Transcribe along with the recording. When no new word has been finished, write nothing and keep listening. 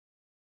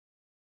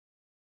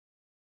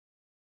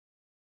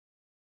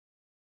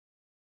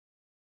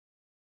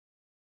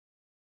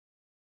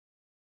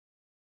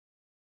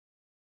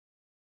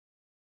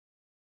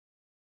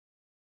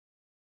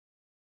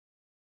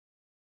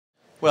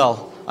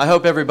Well, I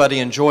hope everybody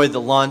enjoyed the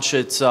lunch.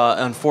 It's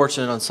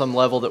unfortunate on some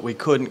level that we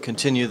couldn't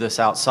continue this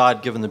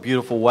outside given the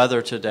beautiful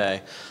weather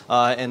today.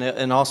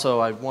 And also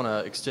I want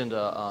to extend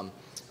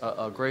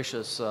a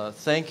gracious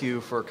thank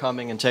you for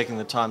coming and taking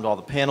the time to all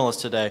the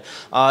panelists today.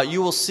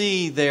 You will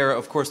see there,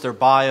 of course, their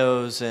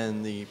bios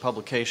and the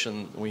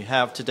publication we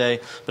have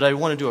today, but I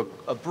want to do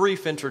a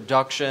brief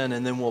introduction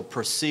and then we'll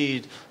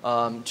proceed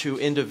to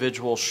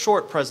individual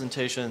short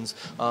presentations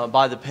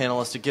by the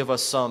panelists to give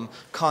us some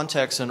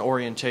context and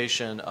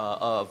orientation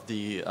of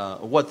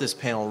what this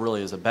panel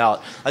really is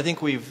about. I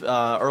think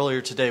earlier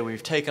today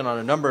we've taken on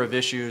a number of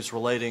issues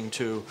relating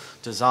to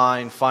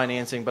design,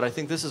 financing, but I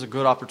think this is a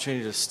good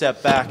opportunity to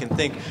step back and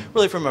think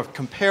really from a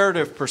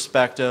comparative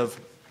perspective,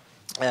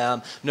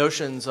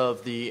 notions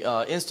of the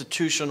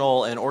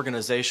institutional and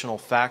organizational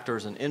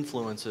factors and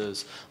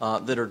influences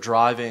that are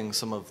driving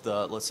some of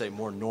the, let's say,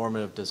 more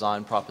normative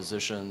design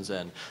propositions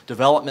and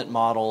development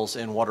models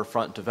in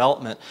waterfront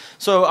development.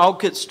 So I'll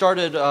get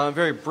started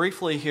very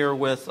briefly here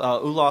with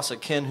Ulaş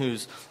Akın,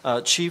 who's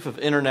Chief of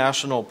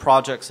International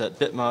Projects at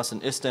Bitmas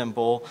in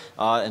Istanbul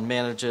and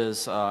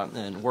manages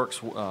and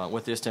works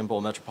with the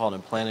Istanbul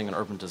Metropolitan Planning and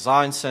Urban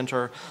Design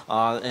Center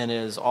and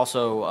is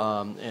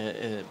also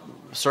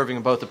serving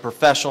in both the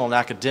professional and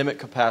academic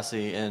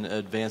capacity in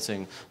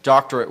advancing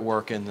doctorate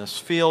work in this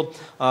field.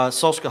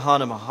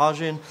 Sulakshana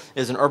Mahajan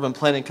is an urban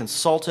planning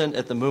consultant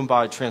at the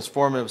Mumbai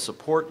Transformative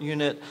Support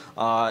Unit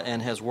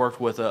and has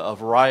worked with a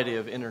variety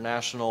of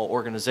international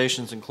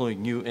organizations,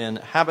 including UN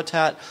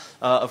Habitat.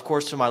 Of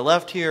course, to my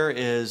left here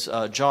is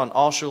John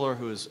Alschuler,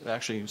 who has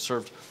actually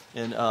served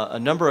in a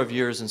number of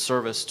years in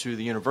service to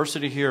the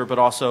university here, but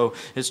also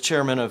is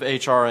chairman of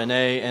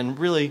HRNA, and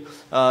really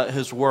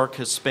his work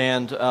has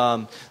spanned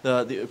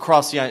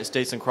across the United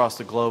States and across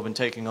the globe in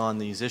taking on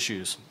these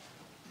issues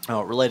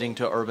relating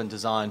to urban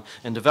design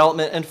and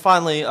development. And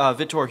finally,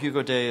 Vitor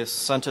Hugo de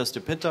Santos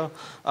Pinto,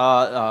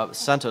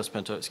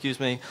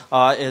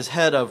 is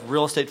head of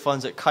real estate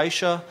funds at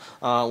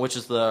Caixa, which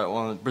is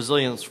one of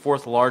Brazilian's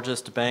fourth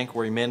largest bank,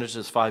 where he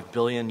manages $5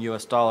 billion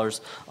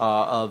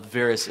of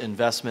various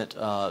investment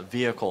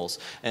vehicles.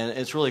 And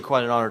it's really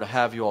quite an honor to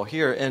have you all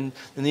here. And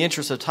in the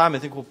interest of time, I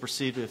think we'll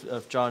proceed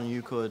if John,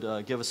 you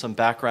could give us some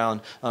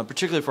background,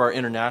 particularly for our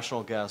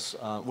international guests,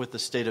 with the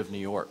state of New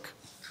York.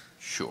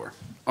 Sure.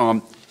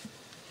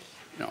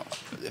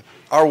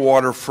 Our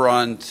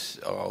waterfront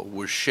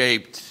was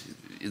shaped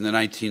in the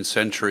 19th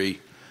century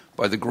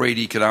by the great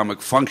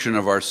economic function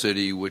of our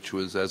city, which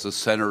was as a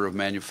center of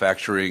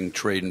manufacturing,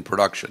 trade, and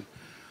production.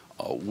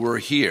 We're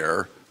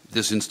here,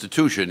 this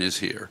institution is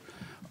here,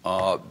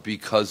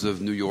 because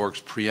of New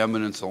York's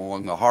preeminence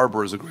along the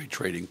harbor as a great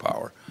trading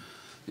power.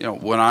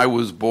 When I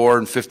was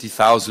born,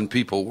 50,000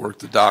 people worked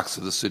the docks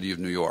of the city of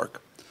New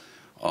York.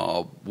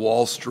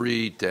 Wall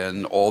Street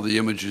and all the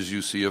images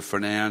you see of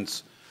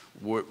finance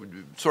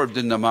sort of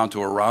didn't amount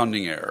to a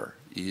rounding error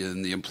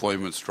in the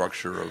employment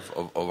structure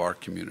of our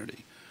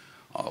community.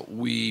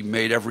 We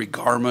made every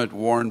garment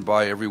worn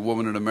by every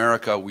woman in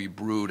America. We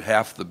brewed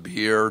half the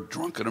beer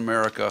drunk in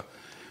America.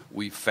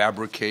 We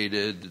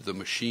fabricated the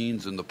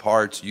machines and the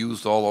parts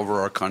used all over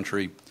our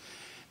country.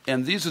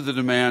 And these are the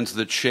demands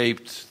that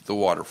shaped the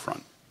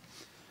waterfront.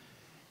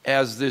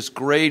 As this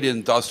great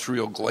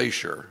industrial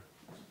glacier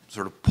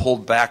sort of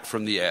pulled back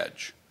from the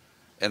edge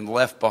and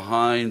left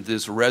behind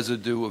this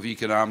residue of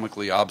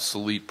economically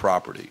obsolete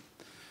property,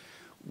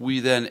 we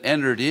then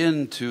entered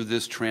into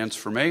this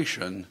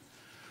transformation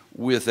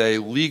with a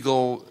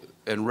legal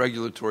and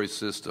regulatory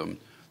system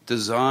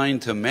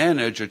designed to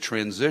manage a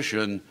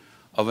transition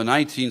of a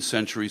 19th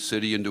century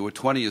city into a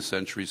 20th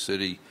century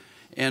city,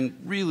 and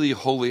really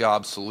wholly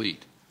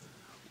obsolete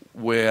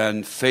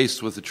when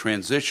faced with the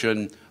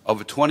transition of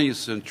a 20th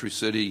century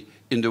city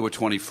into a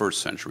 21st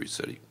century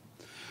city.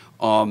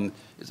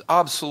 It's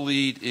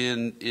obsolete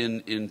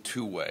in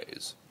two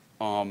ways.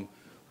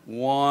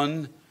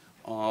 One,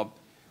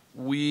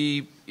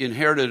 we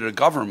inherited a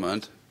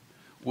government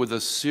with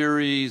a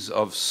series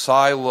of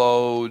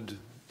siloed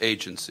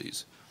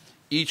agencies,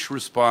 each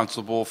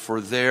responsible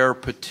for their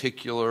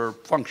particular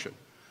function: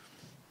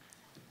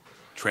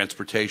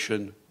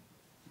 transportation,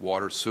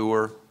 water,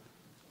 sewer,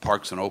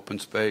 parks and open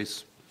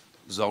space,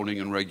 zoning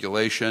and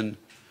regulation,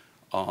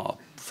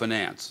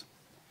 finance.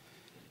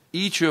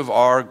 Each of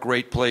our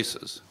great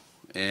places,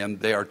 and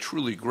they are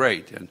truly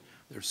great, and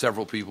there are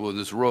several people in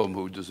this room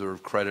who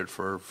deserve credit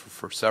for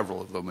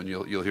several of them, and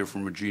you'll hear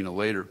from Regina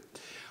later.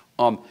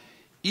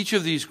 Each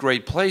of these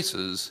great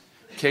places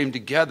came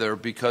together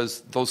because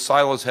those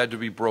silos had to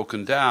be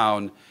broken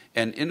down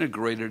and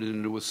integrated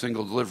into a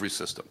single delivery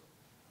system.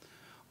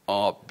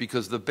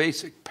 Because the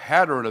basic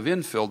pattern of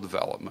infill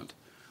development,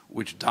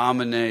 which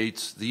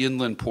dominates the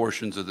inland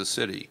portions of the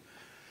city,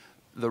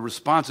 the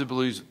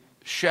responsibilities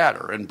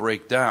shatter and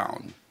break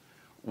down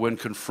when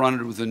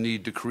confronted with the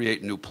need to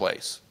create new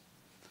place.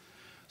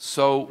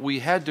 So we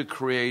had to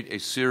create a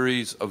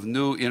series of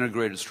new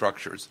integrated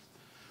structures.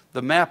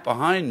 The map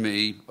behind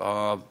me,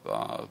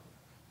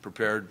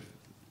 prepared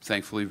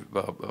thankfully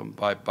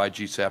by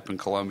GSAP in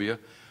Columbia,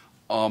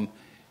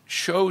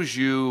 shows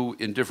you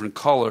in different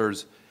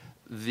colors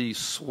the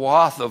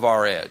swath of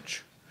our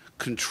edge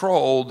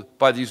controlled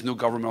by these new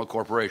governmental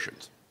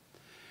corporations.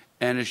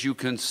 And as you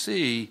can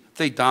see,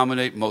 they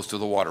dominate most of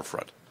the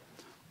waterfront.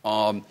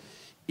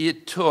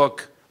 It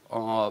took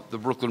the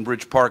Brooklyn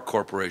Bridge Park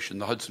Corporation,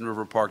 the Hudson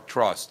River Park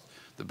Trust,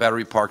 the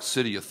Battery Park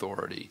City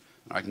Authority,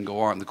 I can go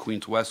on, the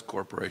Queens West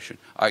Corporation,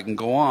 I can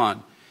go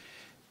on.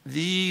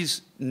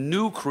 These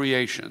new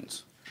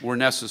creations were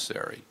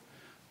necessary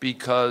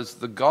because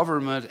the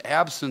government,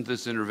 absent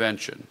this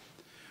intervention,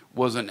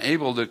 was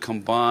unable to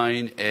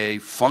combine a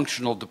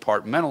functional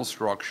departmental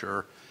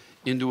structure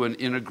into an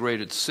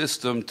integrated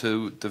system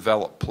to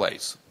develop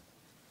place.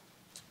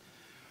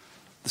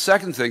 The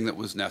second thing that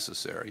was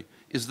necessary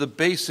is the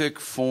basic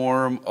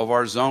form of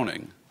our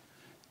zoning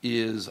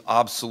is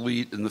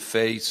obsolete in the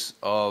face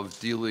of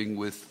dealing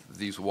with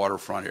these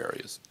waterfront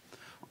areas.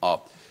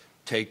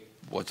 Take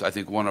what's, I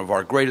think, one of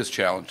our greatest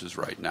challenges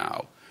right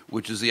now,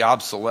 which is the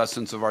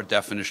obsolescence of our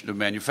definition of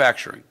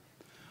manufacturing.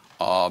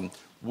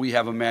 We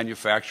have a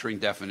manufacturing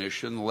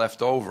definition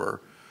left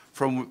over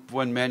from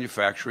when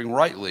manufacturing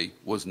rightly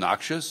was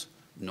noxious,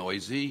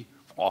 noisy,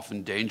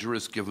 often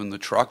dangerous given the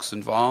trucks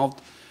involved,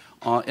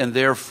 and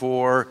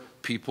therefore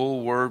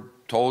people were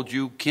told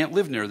you can't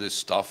live near this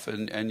stuff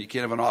and you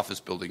can't have an office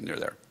building near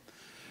there.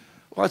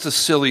 Well, that's a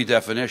silly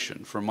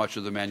definition for much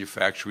of the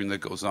manufacturing that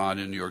goes on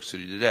in New York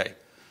City today.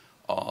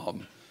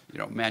 You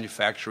know,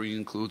 manufacturing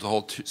includes a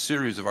whole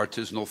series of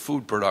artisanal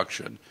food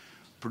production,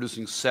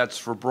 producing sets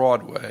for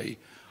Broadway,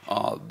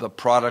 the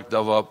product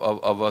of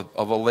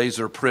a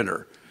laser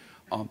printer.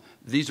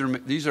 These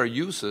are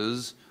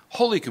uses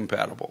wholly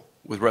compatible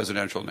with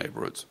residential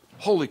neighborhoods,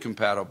 wholly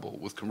compatible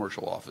with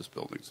commercial office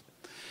buildings.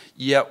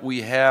 Yet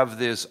we have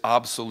this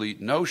obsolete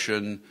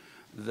notion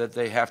that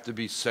they have to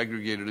be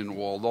segregated and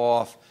walled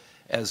off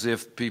as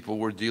if people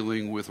were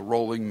dealing with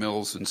rolling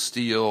mills and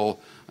steel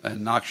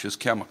and noxious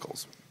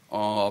chemicals.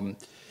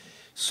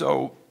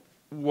 So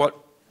what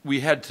we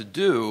had to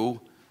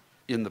do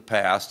in the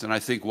past, and I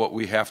think what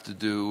we have to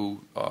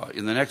do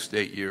in the next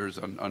 8 years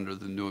under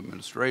the new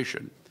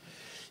administration,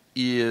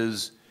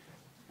 is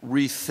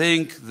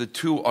rethink the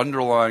two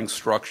underlying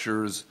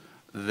structures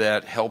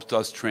that helped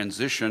us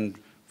transition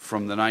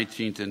from the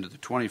 19th into the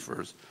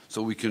 21st,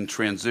 so we can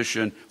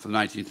transition from the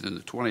 19th into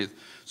the 20th,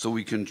 so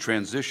we can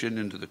transition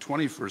into the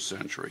 21st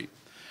century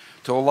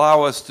to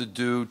allow us to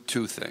do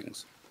two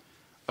things.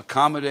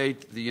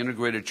 Accommodate the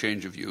integrated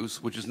change of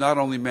use, which is not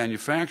only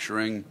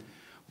manufacturing,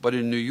 but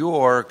in New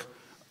York,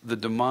 the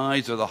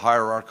demise of the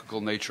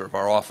hierarchical nature of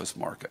our office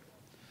market.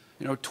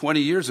 You know, 20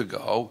 years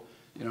ago,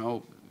 you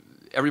know,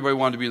 everybody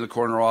wanted to be in the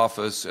corner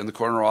office, and the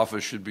corner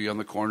office should be on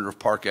the corner of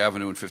Park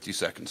Avenue and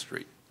 52nd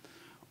Street.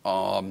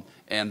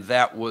 And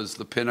that was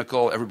the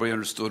pinnacle. Everybody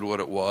understood what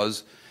it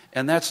was.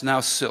 And that's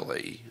now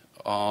silly.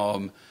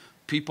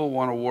 People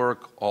want to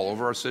work all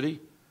over our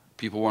city.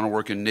 People want to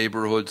work in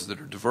neighborhoods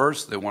that are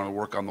diverse. They want to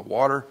work on the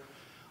water.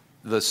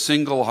 The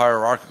single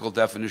hierarchical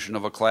definition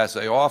of a Class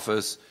A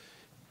office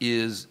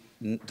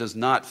does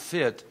not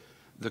fit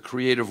the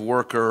creative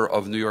worker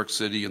of New York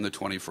City in the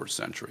 21st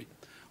century.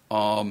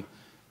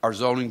 Our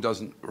zoning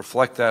doesn't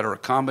reflect that or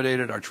accommodate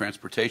it. Our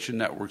transportation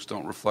networks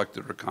don't reflect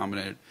it or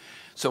accommodate it.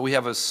 So we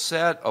have a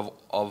set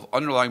of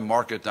underlying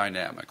market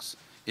dynamics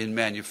in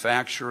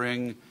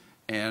manufacturing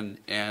and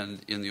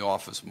in the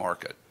office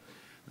market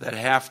that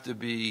have to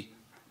be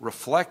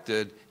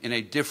reflected in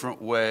a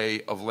different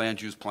way of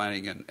land use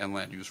planning and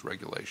land use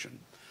regulation.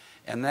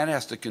 And that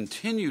has to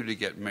continue to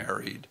get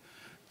married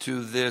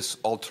to this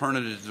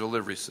alternative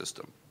delivery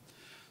system.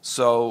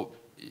 So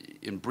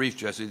in brief,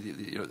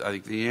 Jesse, I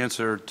think the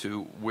answer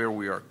to where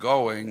we are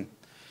going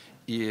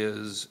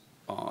is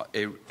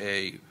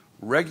a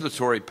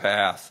regulatory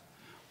path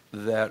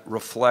that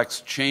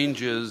reflects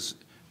changes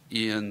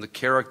in the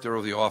character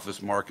of the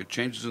office market,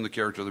 changes in the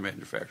character of the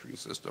manufacturing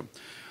system,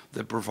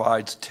 that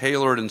provides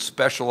tailored and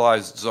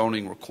specialized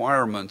zoning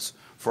requirements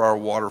for our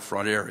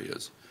waterfront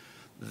areas.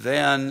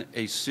 Then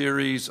a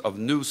series of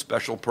new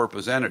special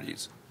purpose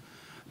entities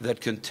that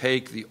can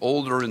take the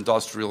older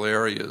industrial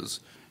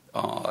areas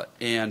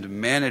and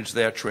manage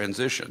that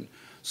transition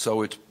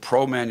so it's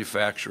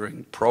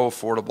pro-manufacturing,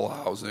 pro-affordable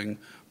housing,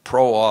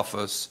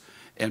 pro-office,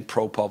 and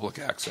pro-public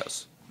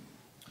access.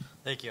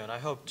 Thank you, and I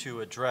hope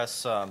to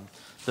address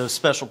those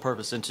special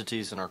purpose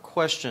entities in our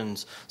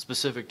questions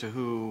specific to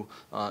who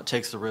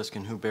takes the risk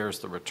and who bears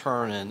the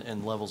return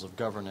and levels of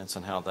governance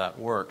and how that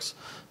works.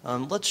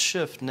 Let's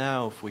shift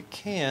now, if we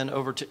can,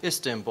 over to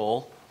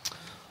Istanbul.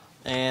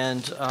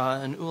 And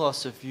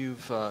Ulaş, if you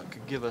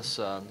could give us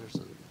there's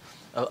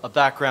a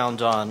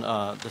background on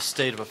the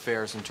state of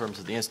affairs in terms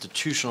of the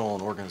institutional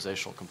and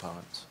organizational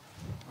components.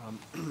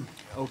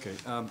 Okay.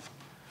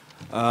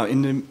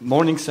 In the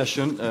morning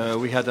session,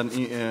 we had an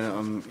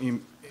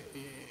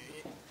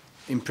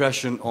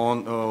impression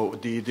on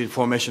the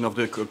formation of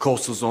the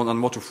coastal zone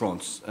and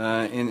waterfronts.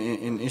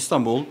 In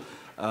Istanbul,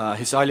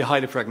 it's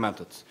highly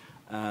fragmented.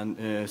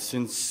 And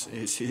since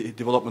its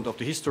development of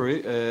the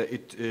history,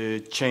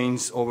 it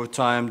changed over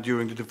time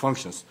during the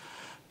functions.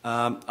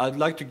 I'd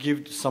like to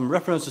give some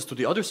references to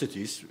the other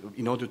cities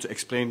in order to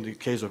explain the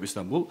case of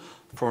Istanbul.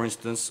 For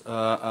instance,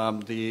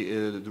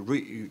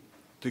 the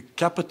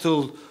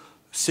capital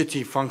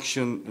city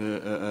function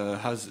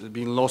has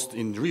been lost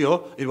in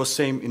Rio. It was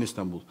same in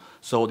Istanbul.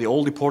 So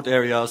all the port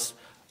areas,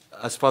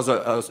 as far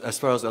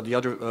as the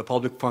other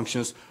public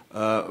functions,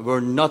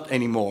 were not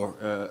anymore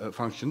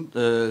functioned.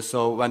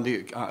 So when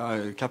the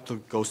capital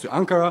goes to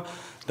Ankara,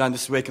 then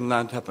this vacant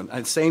land happened.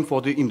 And same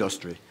for the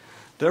industry.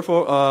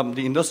 Therefore,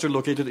 the industry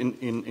located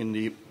in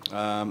the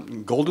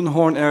Golden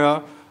Horn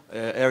area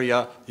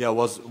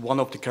was one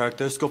of the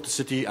characteristics of the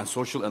city and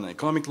social and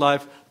economic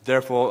life.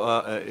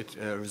 Therefore, it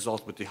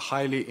resulted with the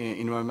highly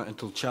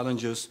environmental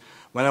challenges.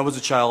 When I was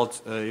a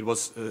child, it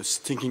was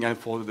stinking and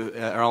for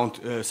around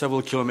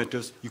several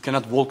kilometers. You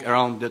cannot walk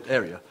around that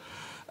area.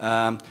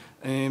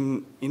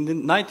 In the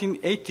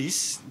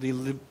 1980s,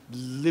 the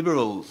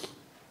liberal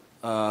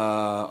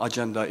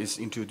agenda is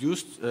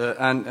introduced,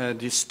 and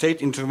the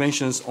state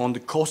interventions on the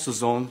coastal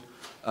zone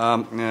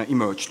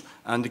emerged,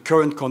 and the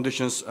current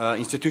conditions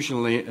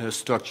institutionally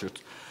structured.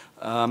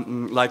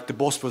 Like the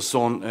Bosphorus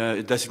zone,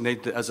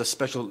 designated as a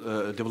special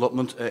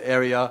development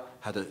area,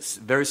 had a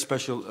very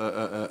special,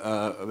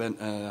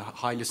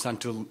 highly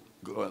central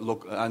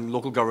and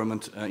local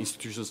government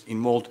institutions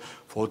involved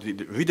for the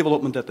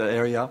redevelopment of the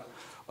area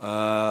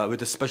with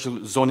the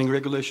special zoning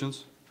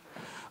regulations.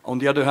 On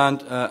the other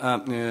hand,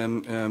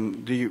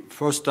 the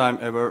first time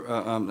ever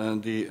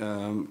the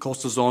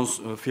coastal zones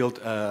filled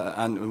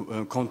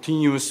and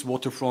continuous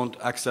waterfront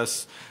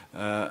access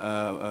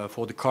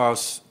for the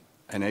cars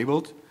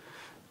enabled.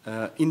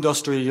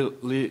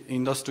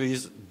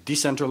 Industries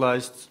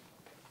decentralized,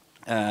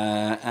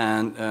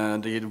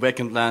 and the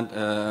vacant land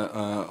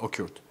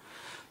occurred.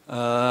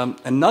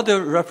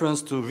 Another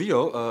reference to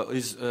Rio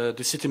is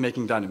the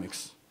city-making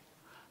dynamics.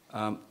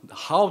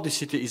 How the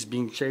city is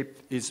being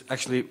shaped is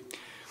actually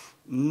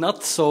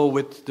not so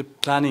with the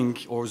planning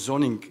or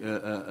zoning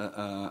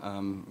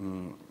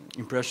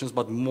impressions,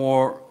 but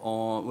more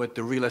with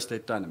the real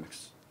estate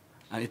dynamics.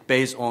 And it's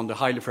based on the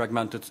highly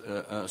fragmented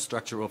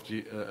structure of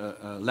the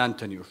land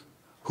tenure.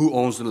 Who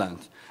owns the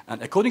land?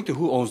 And according to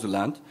who owns the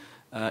land,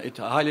 it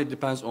highly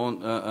depends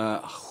on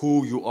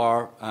who you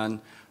are and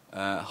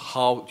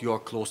how you are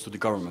close to the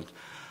government.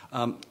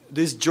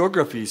 These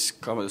geographies,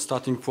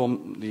 starting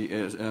from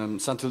the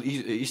Central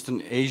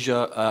Eastern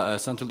Asia,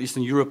 Central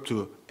Eastern Europe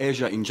to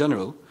Asia in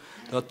general,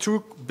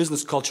 true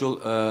business cultural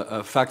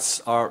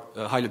facts are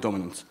highly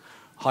dominant.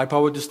 High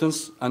power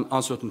distance and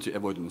uncertainty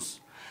avoidance.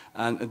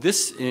 And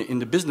this, in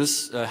the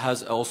business,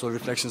 has also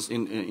reflections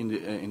in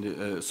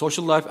the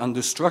social life and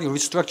the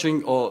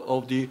restructuring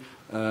of the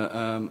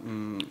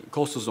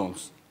coastal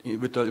zones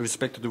with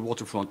respect to the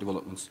waterfront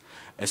developments.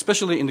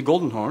 Especially in the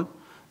Golden Horn,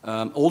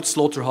 old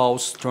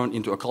slaughterhouse turned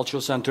into a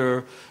cultural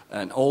center,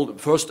 and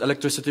first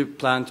electricity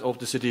plant of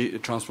the city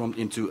transformed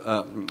into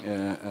a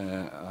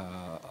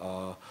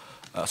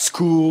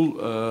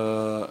school,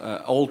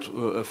 old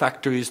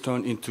factories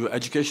turned into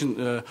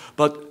education,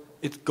 but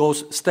it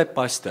goes step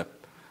by step.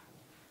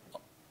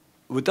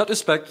 With that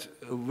respect,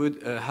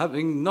 with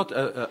having not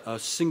a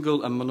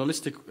single and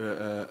monolithic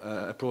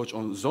approach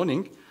on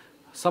zoning,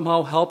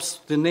 somehow helps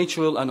the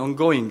natural and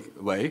ongoing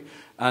way,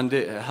 and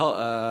the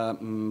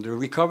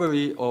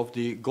recovery of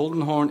the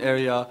Golden Horn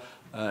area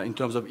in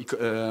terms of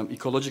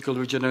ecological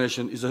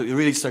regeneration is a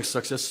really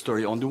success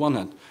story on the one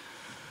hand.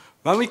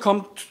 When we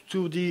come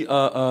to the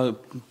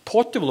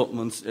port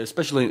developments,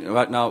 especially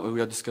right now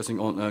we are discussing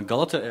on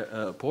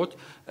Galata port,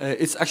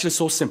 it's actually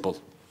so simple.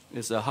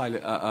 It's a highly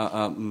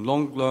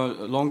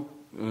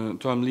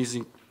long-term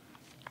leasing,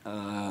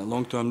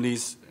 long-term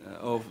lease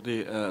of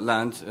the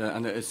land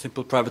and a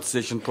simple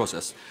privatization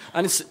process,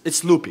 and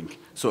it's looping.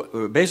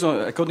 So, based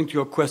on according to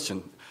your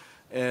question,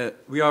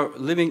 we are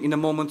living in a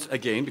moment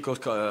again because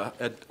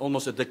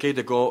almost a decade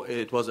ago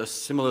it was a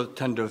similar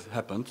tender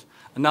happened,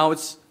 and now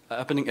it's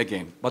happening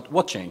again. But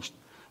what changed?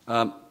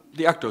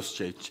 The actors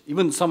changed.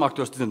 Even some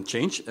actors didn't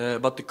change,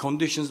 but the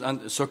conditions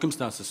and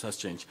circumstances has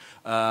changed.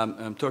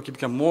 Turkey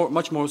became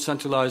much more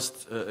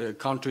centralized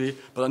country,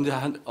 but on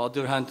the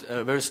other hand,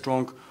 a very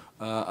strong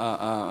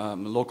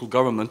local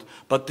government.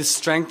 But the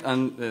strength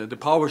and the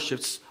power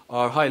shifts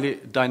are highly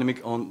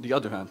dynamic on the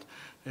other hand.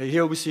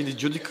 Here we see the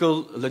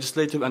judicial,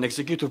 legislative, and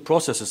executive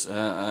processes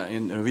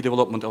in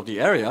redevelopment of the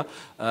area.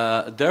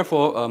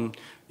 Therefore,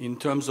 in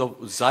terms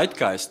of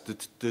zeitgeist,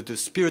 the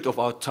spirit of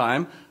our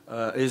time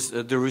is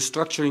the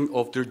restructuring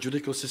of the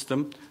judicial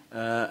system,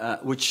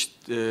 which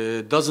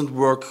doesn't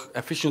work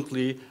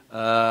efficiently,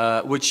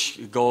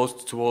 which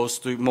goes towards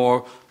the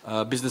more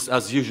business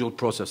as usual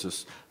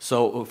processes.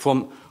 So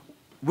from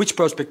which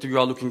perspective you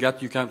are looking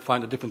at, you can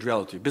find a different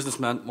reality.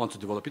 Businessmen want to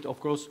develop it, of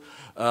course.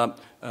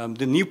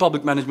 The new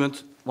public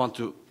management want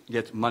to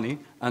get money,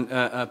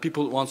 and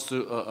people want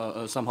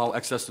to somehow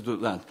access to the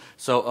land.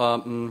 So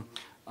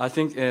I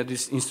think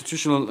this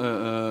institutional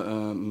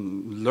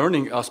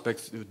learning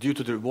aspect due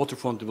to the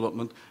waterfront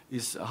development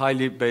is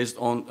highly based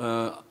on,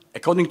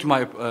 according to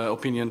my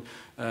opinion,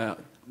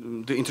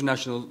 the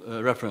international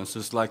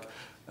references like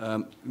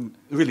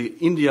really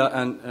India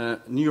and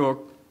New York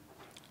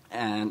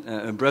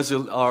and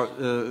Brazil are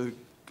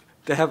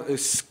they have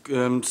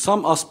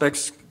some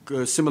aspects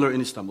similar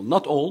in Istanbul,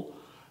 not all,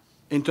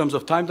 in terms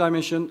of time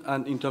dimension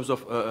and in terms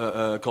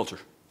of culture.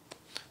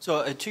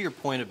 So to your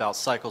point about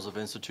cycles of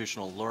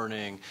institutional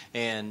learning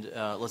and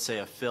let's say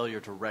a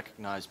failure to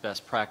recognize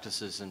best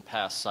practices in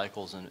past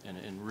cycles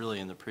and really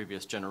in the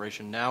previous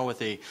generation, now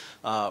with a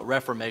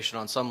reformation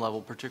on some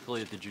level,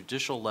 particularly at the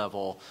judicial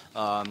level,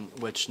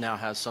 which now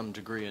has some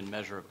degree and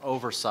measure of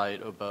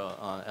oversight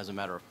as a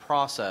matter of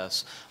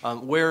process,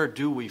 where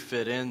do we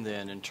fit in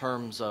then in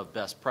terms of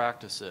best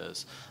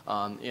practices?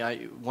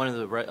 One of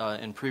the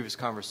in previous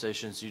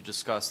conversations you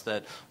discussed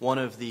that one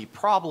of the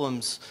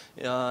problems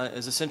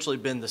has essentially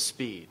been the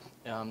speed.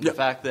 The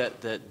fact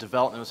that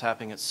development was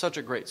happening at such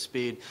a great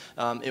speed,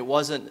 it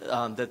wasn't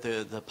that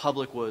the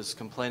public was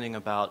complaining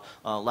about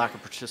lack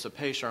of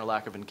participation or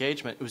lack of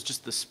engagement, it was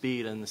just the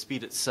speed, and the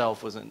speed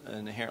itself wasn't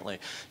inherently.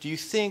 Do you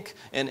think,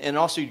 and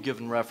also you'd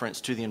given reference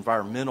to the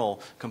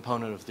environmental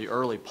component of the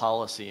early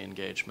policy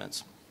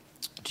engagements,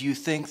 do you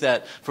think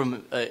that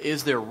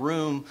is there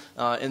room,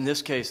 in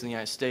this case in the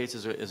United States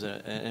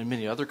and in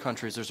many other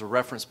countries, there's a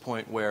reference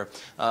point where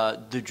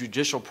the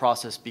judicial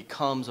process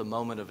becomes a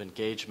moment of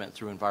engagement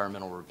through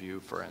environmental review,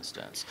 for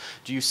instance?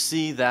 Do you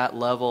see that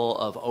level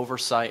of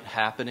oversight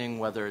happening,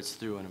 whether it's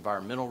through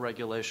environmental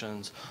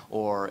regulations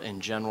or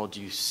in general?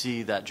 Do you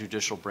see that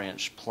judicial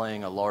branch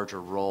playing a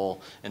larger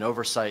role in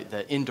oversight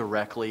that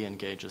indirectly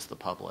engages the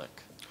public?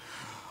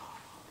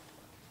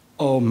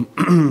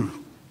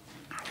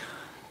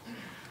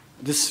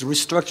 This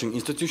restructuring,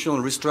 institutional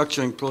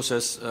restructuring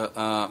process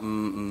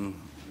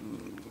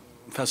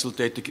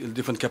facilitate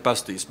different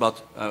capacities. But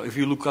if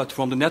you look at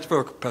from the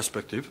network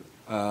perspective,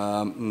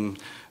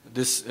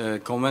 this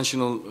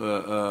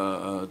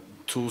conventional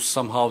tools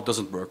somehow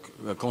doesn't work.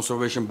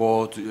 Conservation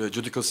board,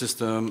 judicial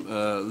system,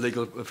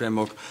 legal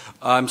framework.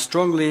 I'm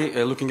strongly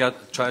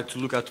try to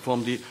look at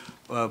from the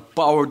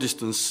power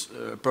distance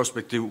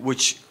perspective,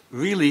 which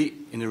really,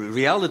 in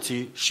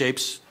reality,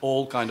 shapes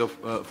all kind of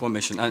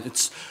formation. And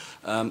it's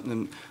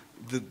the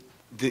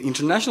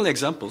international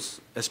examples,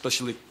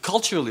 especially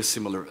culturally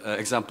similar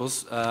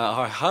examples,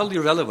 are highly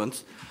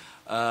relevant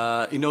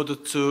in order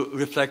to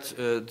reflect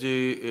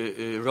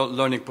the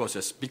learning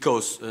process.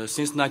 Because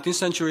since 19th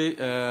century,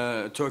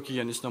 Turkey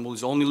and Istanbul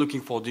is only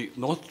looking for the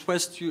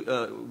Northwest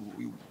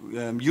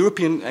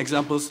European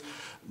examples,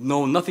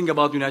 know nothing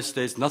about the United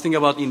States, nothing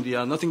about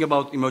India, nothing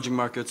about emerging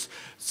markets.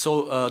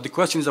 So the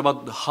question is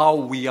about how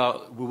we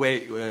are,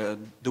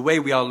 the way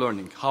we are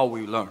learning, how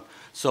we learn.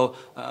 So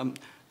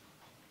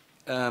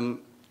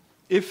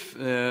if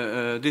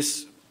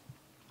this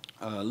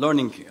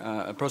learning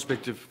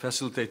perspective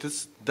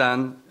facilitates,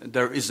 then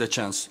there is a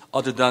chance.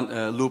 Other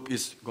than loop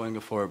is going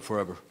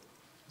forever.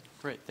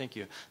 Great, thank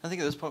you. I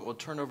think at this point we'll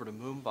turn over to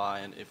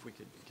Mumbai, and if we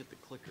could get the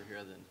clicker here,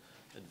 then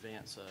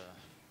advance.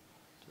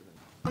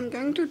 I'm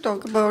going to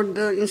talk about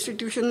the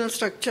institutional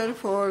structure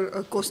for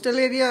a coastal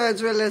area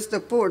as well as the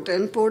port.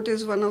 And port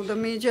is one of the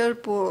major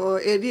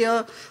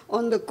area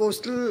on the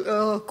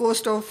coastal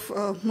coast of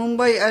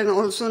Mumbai and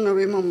also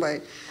Navi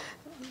Mumbai.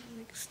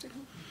 Next.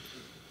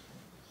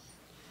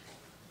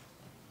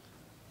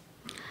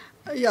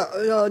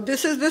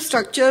 This is the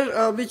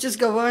structure which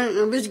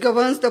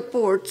governs the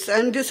ports,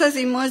 and this has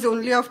emerged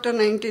only after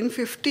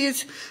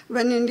 1950s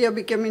when India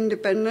became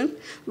independent.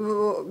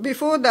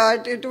 Before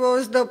that, it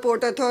was the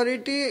Port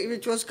Authority,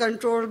 which was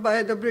controlled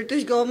by the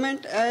British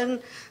government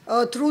and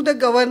through the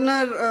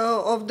governor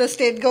of the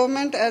state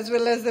government as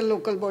well as the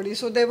local body.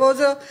 So there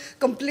was a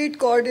complete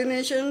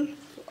coordination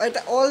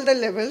at all the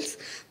levels.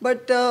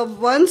 But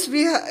once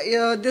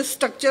this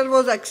structure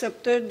was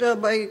accepted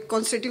by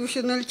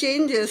constitutional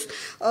changes,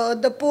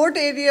 the port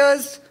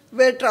areas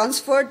were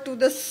transferred to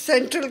the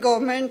central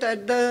government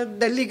at the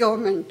Delhi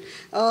government.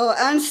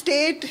 And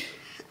state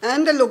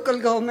and the local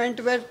government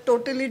were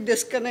totally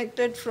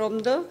disconnected from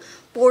the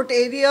port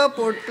area,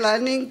 port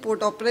planning,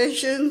 port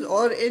operations,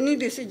 or any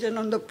decision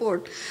on the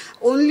port.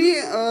 Only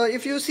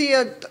if you see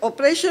at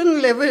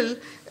operation level,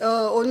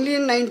 only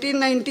in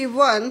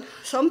 1991,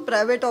 some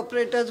private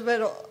operators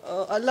were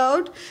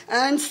allowed,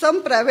 and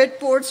some private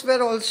ports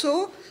were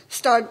also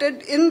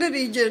started in the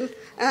region,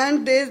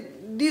 and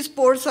these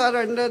ports are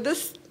under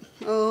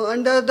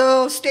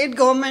the state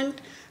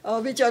government,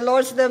 which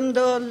allows them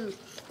the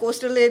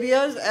coastal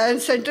areas,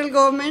 and central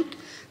government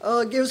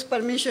gives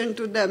permission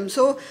to them.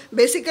 So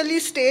basically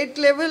state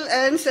level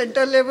and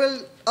central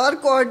level are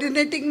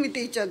coordinating with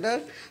each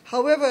other.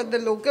 However, the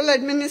local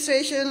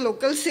administration,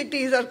 local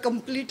cities are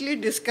completely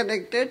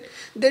disconnected.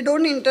 They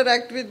don't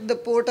interact with the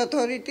port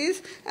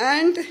authorities,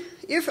 and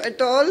if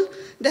at all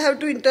they have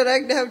to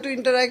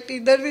interact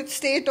either with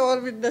state or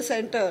with the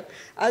center.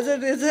 As a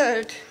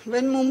result,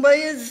 when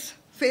Mumbai is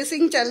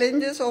facing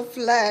challenges of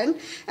land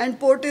and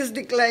port is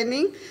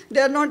declining, they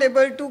are not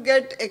able to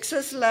get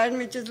excess land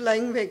which is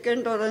lying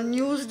vacant or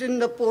unused in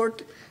the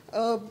port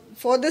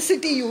for the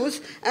city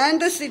use,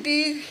 and the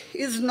city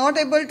is not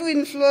able to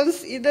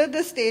influence either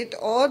the state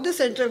or the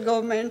central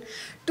government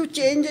to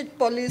change its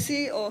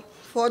policy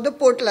for the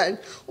port land.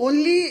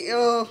 Only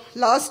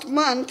last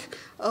month,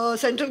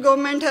 central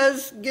government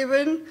has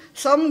given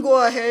some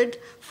go-ahead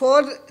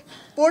for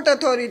port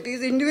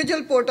authorities,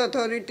 individual port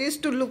authorities,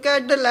 to look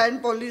at the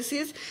land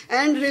policies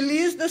and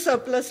release the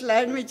surplus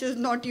land which is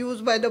not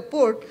used by the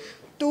port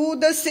to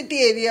the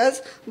city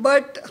areas,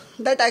 but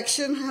that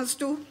action has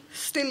to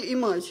still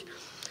emerge.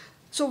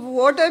 So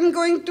what I'm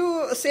going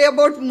to say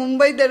about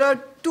Mumbai, there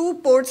are two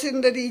ports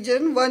in the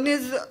region. One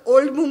is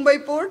Old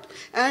Mumbai port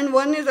and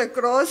one is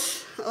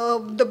across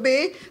the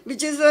bay,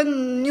 which is a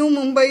new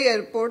Mumbai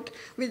airport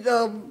with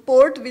a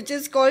port which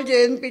is called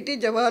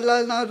JNPT,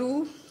 Jawaharlal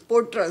Nehru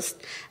Port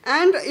Trust.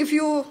 And if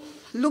you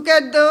look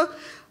at the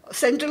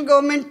central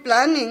government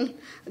planning,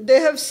 they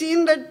have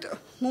seen that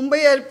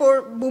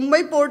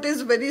Mumbai port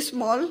is very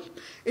small,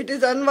 it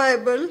is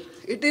unviable,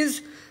 it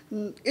is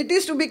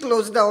to be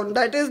closed down.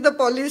 That is the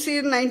policy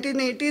in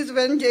 1980s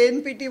when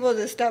JNPT was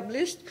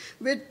established,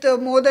 with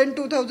more than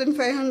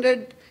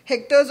 2,500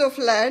 hectares of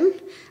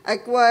land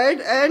acquired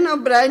and a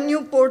brand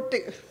new port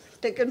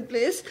taken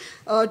place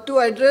to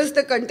address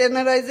the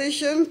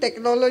containerization,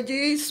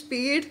 technology,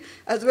 speed,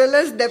 as well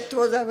as depth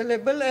was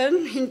available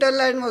and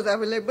hinterland was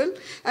available.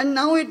 And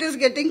now it is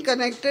getting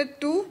connected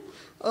to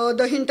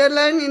the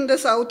hinterland in the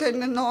south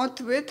and the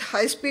north with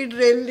high-speed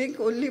rail link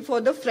only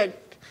for the freight.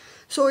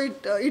 So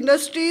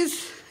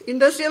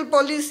industrial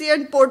policy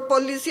and port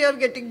policy are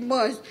getting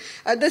merged.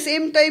 At the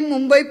same time,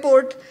 Mumbai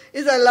port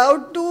is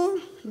allowed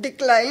to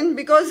decline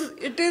because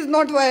it is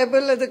not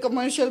viable as a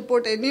commercial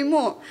port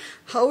anymore.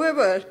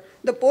 However,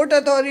 the port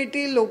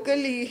authority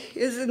locally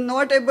is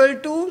not able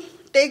to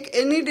take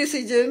any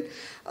decision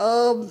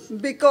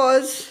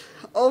because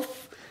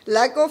of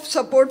lack of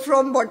support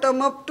from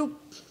bottom up to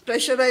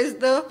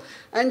pressurize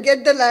and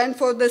get the land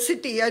for the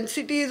city, and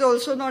city is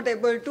also not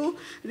able to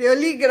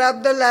really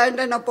grab the land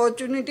and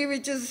opportunity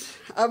which is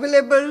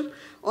available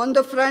on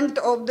the front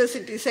of the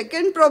city.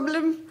 Second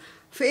problem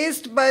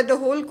faced by the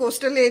whole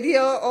coastal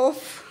area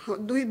of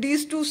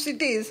these two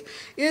cities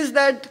is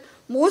that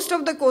most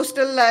of the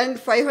coastal land,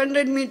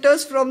 500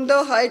 meters from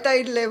the high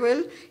tide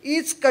level,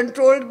 is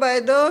controlled by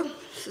the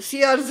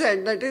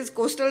CRZ, that is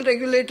Coastal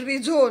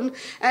Regulatory Zone,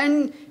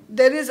 and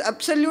there is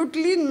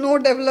absolutely no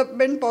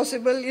development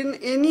possible in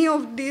any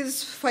of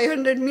these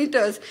 500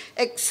 meters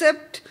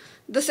except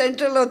the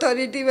central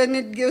authority when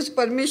it gives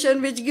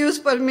permission, which gives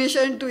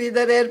permission to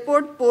either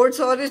airport, ports,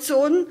 or its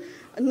own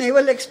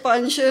naval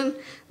expansion.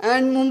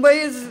 And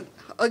Mumbai is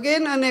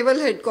again a naval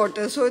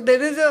headquarters. So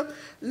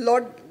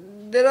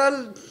there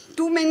are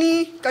too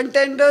many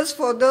contenders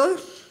for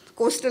the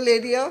coastal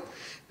area,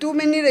 too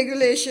many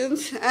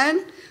regulations,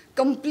 and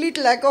complete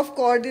lack of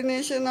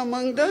coordination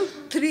among the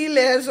three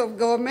layers of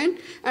government.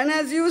 And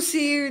as you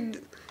see,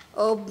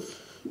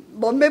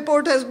 Bombay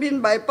port has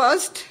been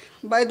bypassed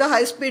by the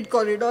high-speed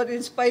corridor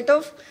in spite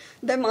of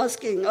them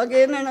asking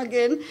again and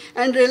again,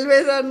 and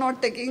railways are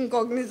not taking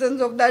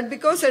cognizance of that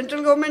because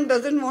central government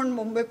doesn't want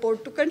Bombay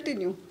port to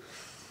continue.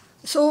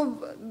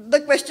 So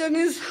the question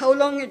is how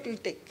long it will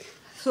take.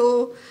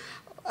 So,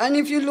 and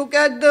if you look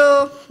at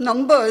the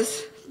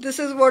numbers, this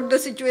is what the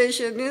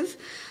situation is.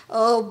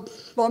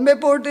 Bombay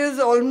port is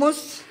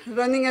almost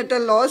running at a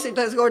loss. It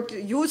has got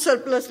huge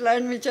surplus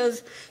land which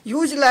has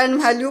huge land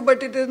value,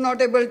 but it is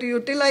not able to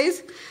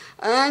utilize.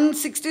 And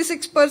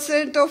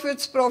 66% of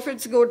its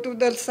profits go to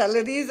the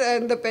salaries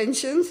and the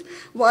pensions,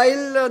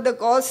 while the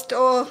cost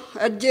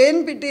at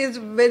JNPT is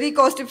very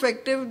cost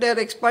effective. They are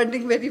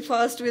expanding very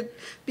fast with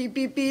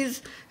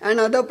PPPs and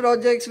other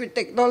projects with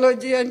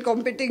technology and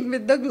competing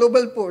with the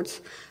global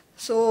ports.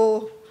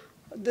 So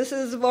this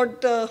is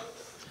what the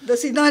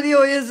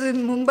scenario is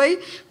in Mumbai.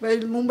 Well,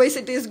 Mumbai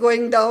city is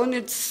going down.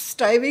 It's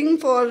striving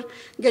for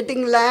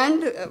getting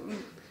land.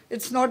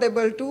 It's not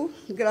able to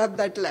grab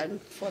that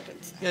land for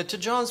it. Yeah, to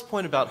John's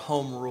point about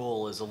home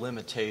rule as a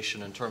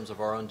limitation in terms of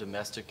our own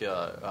domestic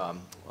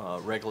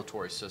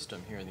regulatory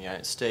system here in the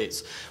United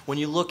States, when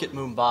you look at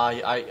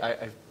Mumbai,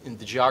 in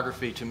the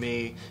geography, to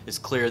me, it's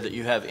clear that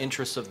you have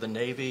interests of the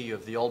Navy, you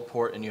have the old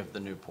port, and you have the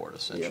new port,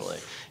 essentially.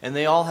 Yes. And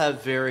they all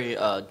have very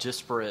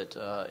disparate,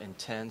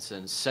 intense,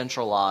 and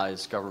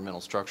centralized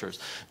governmental structures.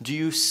 Do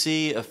you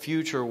see a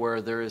future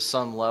where there is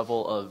some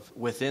level of,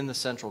 within the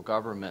central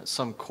government,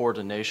 some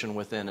coordination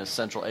within a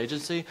central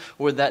agency,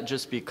 or would that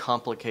just be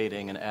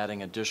complicating and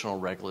adding additional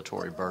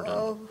regulatory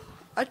burden?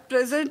 At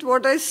present,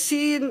 what I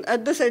see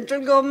at the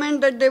central government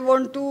that they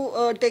want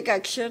to take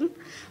action,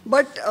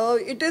 but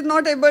it is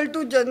not able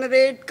to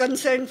generate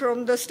consent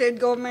from the state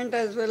government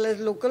as well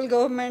as local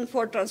government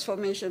for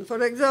transformation.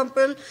 For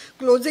example,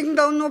 closing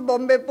down of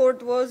Bombay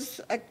port was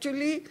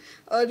actually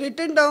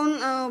written down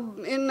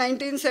in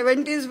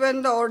 1970s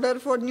when the order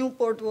for new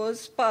port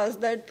was passed,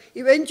 that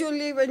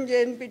eventually when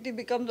JNPT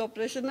becomes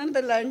operational,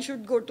 the land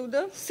should go to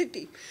the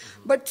city.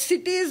 But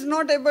city is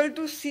not able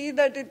to see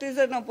that it is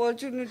an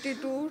opportunity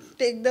to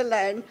take the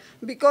land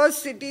because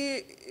city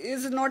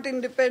is not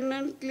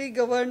independently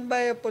governed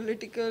by a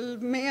political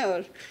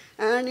mayor,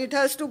 and it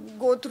has to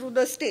go through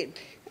the state.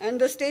 And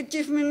the state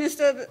chief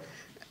minister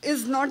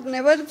is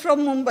never from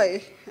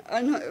Mumbai,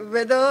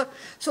 and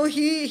so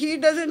he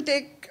doesn't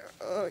take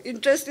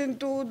interest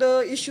into the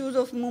issues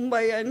of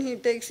Mumbai, and he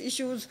takes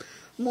issues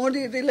more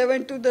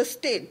relevant to the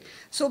state.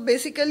 So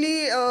basically,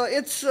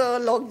 it's a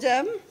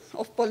logjam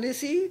of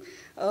policy.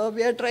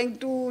 We are trying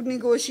to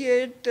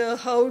negotiate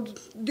how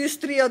these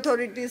three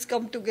authorities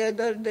come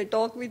together. They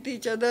talk with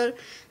each other,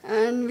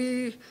 and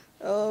we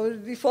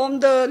reform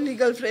the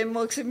legal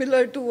framework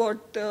similar to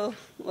what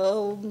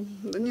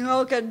New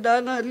York had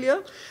done earlier.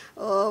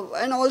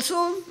 And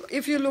also,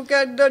 if you look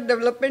at the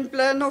development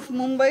plan of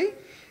Mumbai,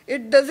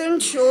 it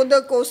doesn't show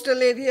the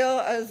coastal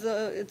area as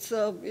it's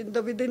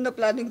within the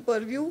planning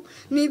purview.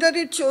 Neither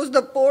it shows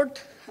the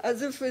port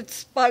as if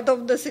it's part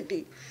of the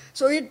city.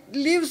 So it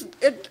leaves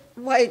it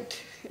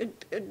white,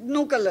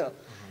 no color.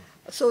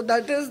 So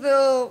that is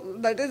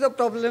the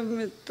problem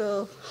with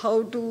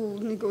how to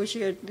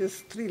negotiate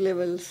these three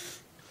levels.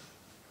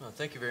 Well,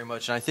 thank you very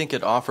much. And I think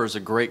it offers a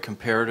great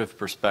comparative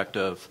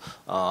perspective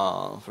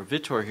for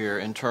Vitor here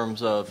in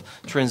terms of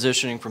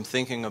transitioning from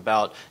thinking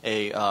about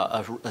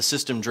a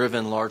system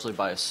driven largely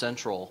by a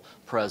central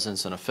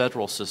presence and a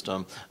federal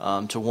system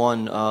to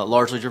one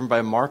largely driven by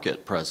a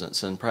market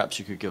presence. And perhaps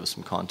you could give us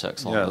some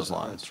context along those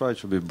lines. I'll try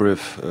to be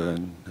brief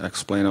and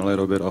explain a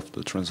little bit of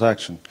the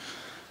transaction.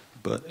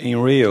 But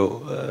in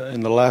Rio, in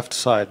the left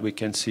side, we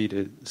can see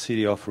the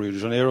city of Rio de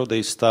Janeiro. They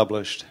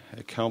established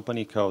a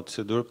company called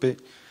Sedurpe,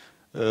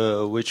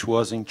 which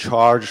was in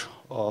charge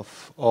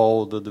of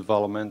all the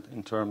development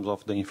in terms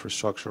of the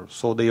infrastructure.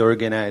 So they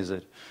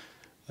organized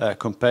a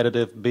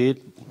competitive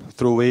bid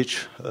through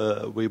which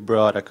we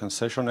brought a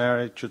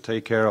concessionaire to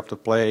take care of the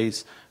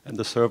place and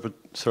the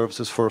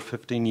services for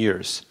 15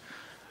 years.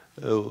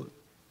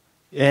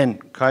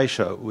 And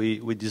Caixa,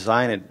 we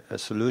designed a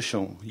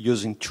solution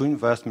using two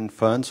investment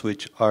funds,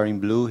 which are in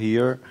blue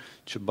here,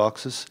 two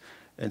boxes,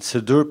 and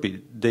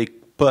Sedurpe, they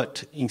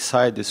put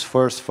inside this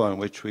first fund,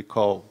 which we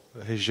call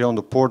Região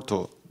do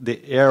Porto,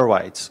 the air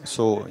rights.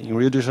 So in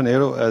Rio de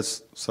Janeiro,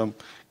 as some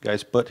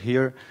guys put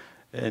here,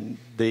 and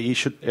they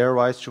issued air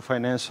rights to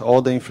finance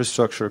all the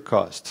infrastructure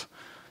costs.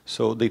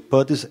 So they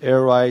put these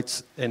air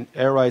rights, and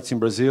air rights in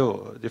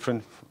Brazil,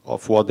 different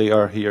of what they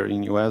are here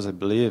in US, I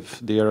believe,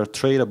 they are a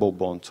tradable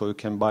bond, so you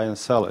can buy and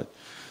sell it.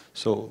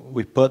 So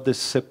we put this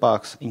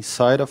CEPAX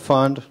inside a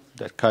fund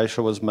that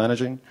Caixa was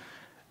managing,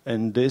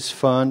 and this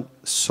fund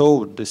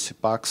sold the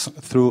CEPAX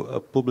through a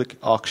public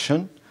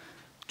auction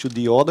to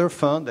the other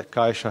fund that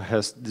Caixa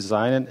has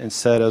designed and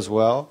set as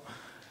well.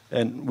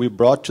 And we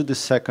brought to the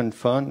second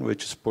fund,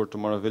 which is Porto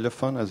Maravilha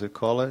Fund, as we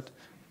call it,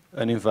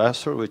 an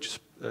investor, which is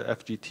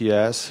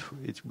FGTS,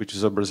 which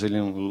is a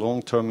Brazilian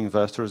long-term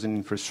investors in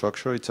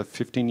infrastructure. It's a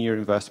 15-year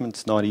investment.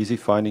 It's not easy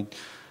finding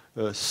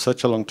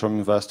such a long-term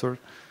investor,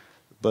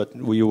 but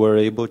we were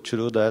able to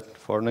do that,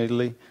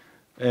 fortunately.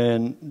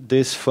 And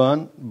this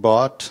fund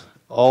bought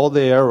all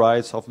the air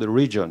rights of the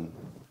region.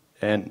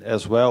 And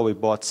as well, we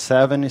bought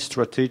 7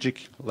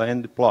 strategic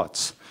land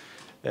plots.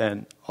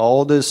 And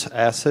all these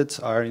assets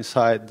are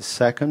inside the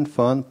second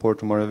fund,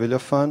 Porto Maravilha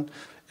Fund,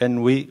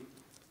 and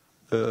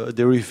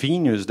the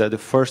revenues that the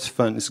first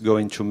fund is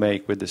going to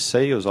make with the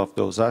sales of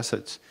those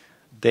assets,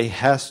 they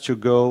has to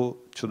go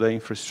to the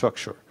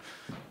infrastructure.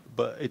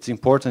 But it's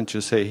important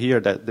to say here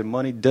that the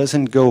money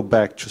doesn't go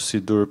back to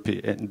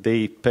Sedurpe and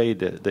they pay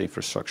the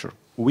infrastructure.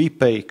 We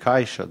pay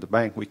Caixa, the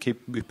bank, we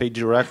pay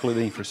directly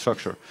the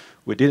infrastructure.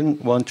 We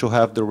didn't want to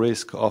have the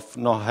risk of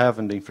not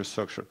having the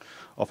infrastructure,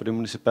 of the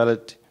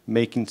municipality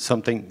making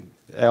something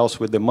else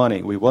with the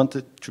money. We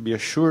wanted to be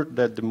assured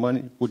that the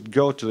money would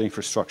go to the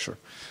infrastructure.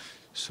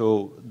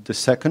 So the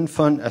second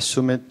fund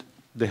assumed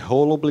the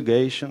whole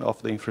obligation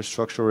of the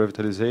infrastructure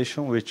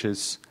revitalization, which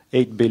is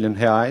 8 billion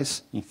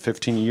reais in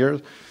 15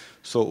 years.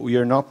 So we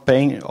are not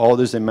paying all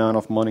this amount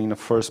of money in the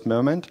first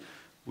moment.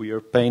 We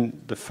are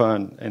paying the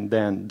fund and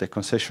then the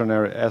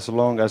concessionaire as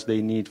long as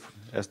they need,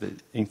 as the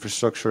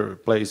infrastructure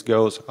place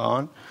goes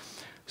on.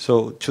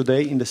 So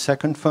today in the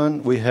second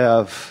fund we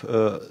have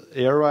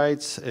air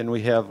rights and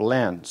we have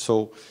land.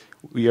 So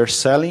we are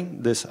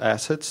selling these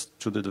assets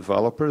to the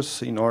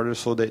developers in order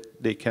so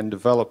that they can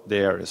develop the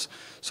areas.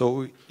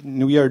 So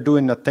we are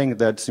doing a thing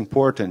that's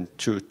important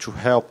to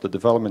help the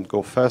development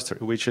go faster,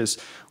 which is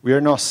we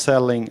are not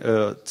selling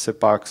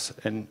CEPAX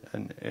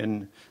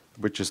and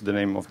which is the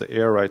name of the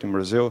air right in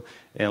Brazil,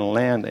 and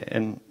land,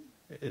 and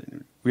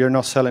we are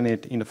not selling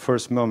it in the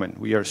first moment.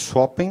 We are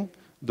swapping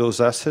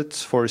those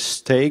assets for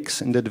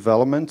stakes in the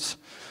developments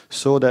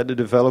so that the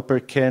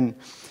developer can,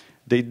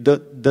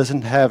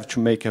 doesn't have to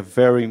make a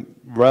very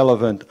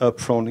relevant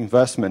upfront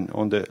investment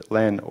on the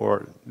land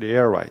or the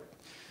air right.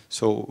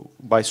 So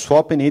by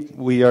swapping it,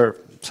 we are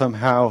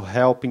somehow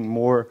helping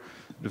more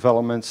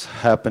developments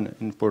happen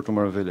in Porto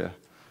Maravilha.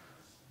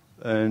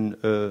 And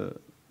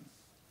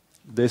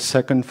this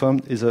second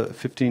fund is a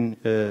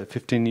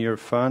 15-year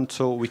fund,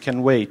 so we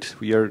can wait.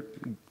 We are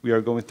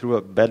going through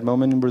a bad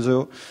moment in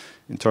Brazil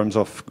in terms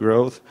of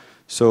growth.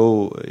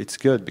 So it's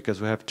good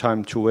because we have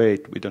time to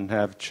wait. We don't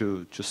have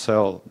to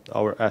sell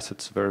our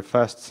assets very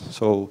fast.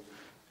 So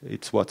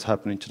it's what's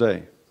happening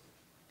today.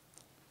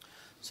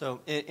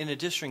 So in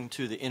addition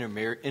to the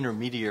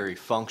intermediary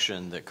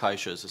function that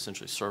Caixa is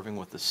essentially serving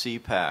with the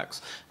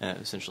CPACs, and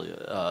essentially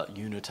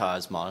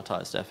unitized,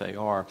 monetized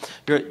FAR,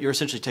 you're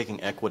essentially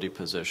taking equity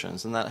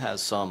positions, and that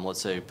has some,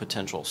 let's say,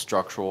 potential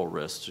structural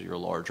risks to your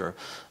larger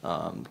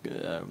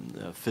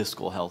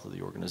fiscal health of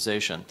the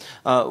organization.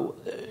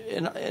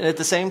 And at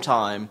the same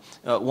time,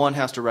 one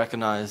has to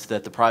recognize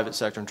that the private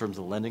sector, in terms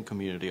of the lending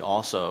community,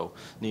 also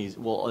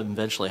will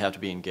eventually have to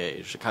be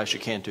engaged. Caixa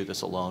can't do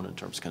this alone in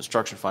terms of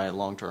construction finance,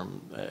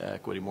 long-term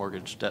equity,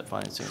 mortgage, debt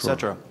financing, et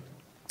cetera.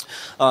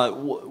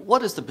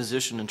 What is the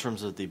position in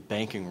terms of the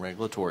banking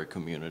regulatory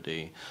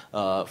community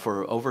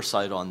for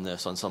oversight on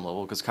this on some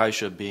level? Because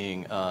Caixa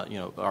being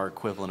our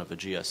equivalent of a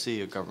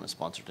GSC, a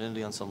government-sponsored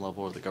entity on some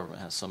level, or the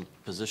government has some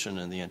position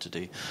in the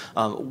entity.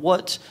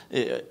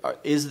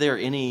 Is there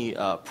any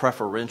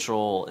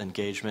preferential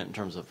engagement in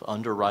terms of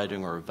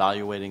underwriting or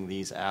evaluating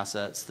these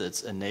assets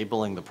that's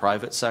enabling the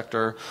private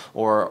sector,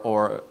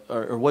 or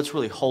what's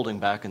really holding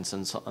back in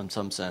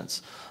some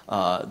sense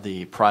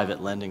the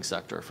private lending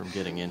sector from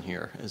getting in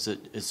here? Is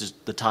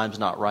just the time's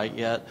not right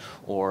yet,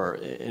 or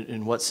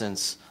in what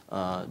sense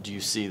do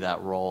you see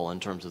that role in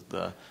terms of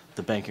the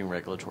banking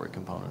regulatory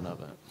component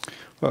of it?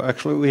 Well,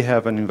 actually, we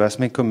have an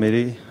investment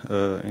committee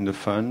in the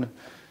fund,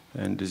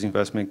 and this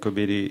investment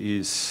committee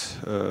is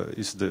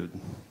the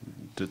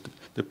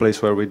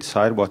place where we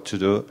decide what to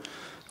do.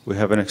 We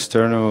have an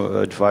external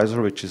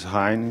advisor, which is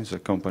Hine, is a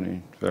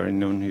company very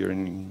known here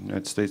in the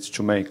United States,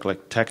 to make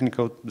like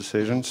technical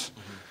decisions.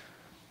 Mm-hmm.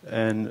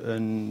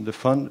 And the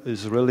fund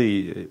is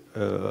really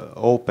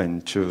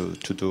open to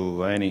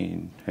do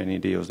any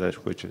deals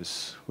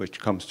which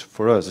comes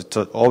for us. It's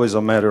always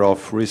a matter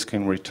of risk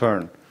and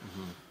return.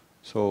 Mm-hmm.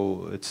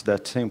 So it's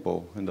that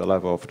simple in the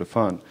level of the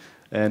fund.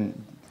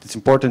 And it's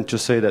important to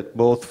say that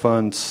both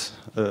funds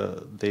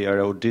they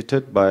are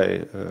audited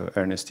by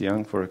Ernst &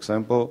 Young, for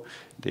example.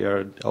 They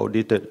are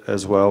audited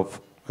as well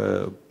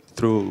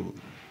through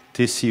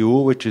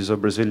TCU, which is a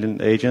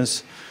Brazilian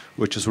agency,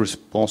 which is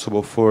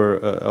responsible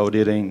for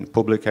auditing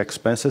public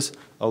expenses.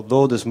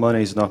 Although this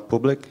money is not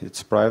public,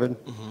 it's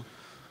private. Mm-hmm.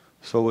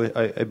 So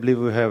I believe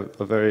we have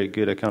a very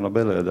good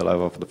accountability at the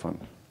level of the fund.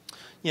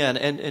 Yeah,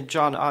 and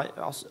John,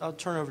 I'll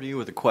turn over to you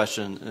with a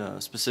question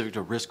specific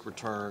to risk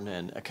return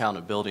and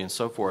accountability and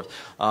so forth.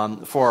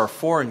 For our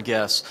foreign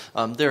guests,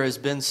 there has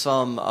been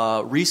some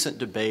recent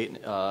debate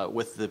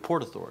with the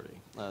Port Authority.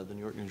 The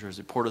New York, New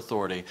Jersey Port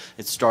Authority.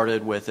 It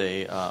started with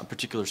a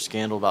particular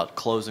scandal about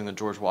closing the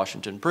George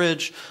Washington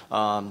Bridge.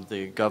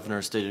 The governor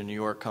of the state of New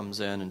York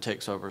comes in and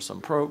takes over some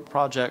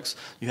projects.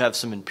 You have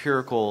some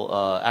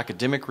empirical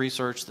academic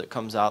research that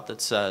comes out that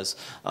says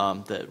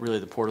that really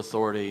the Port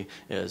Authority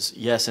is,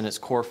 yes, in its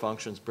core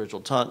functions, bridge,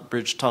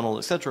 tunnel,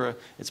 etc.,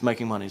 it's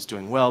making money, it's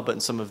doing well, but in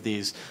some of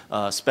these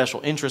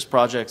special interest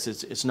projects,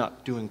 it's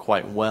not doing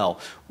quite well.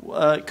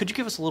 Could you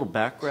give us a little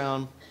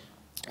background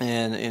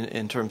and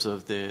in terms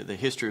of the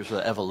history of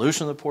the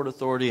evolution of the Port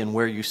Authority and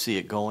where you see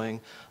it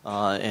going,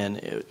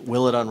 and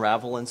will it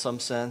unravel in some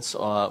sense,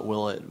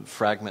 will it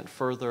fragment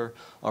further,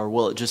 or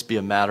will it just be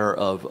a matter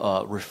of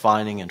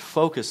refining and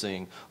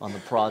focusing on the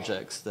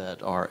projects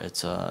that are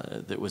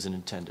that was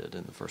intended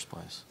in the first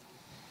place?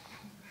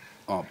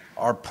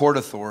 Our Port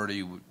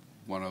Authority,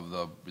 one of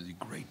the really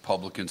great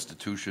public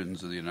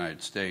institutions of the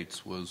United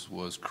States,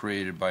 was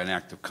created by an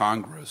act of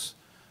Congress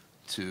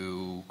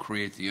to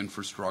create the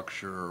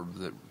infrastructure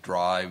that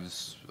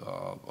drives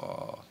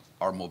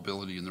our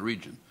mobility in the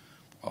region.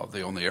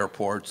 They own the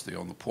airports, they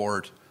own the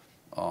port,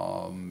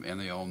 and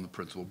they own the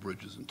principal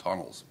bridges and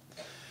tunnels.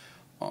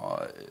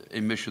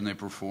 A mission they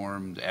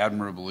performed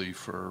admirably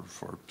for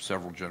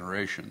several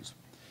generations.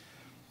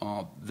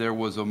 There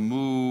was a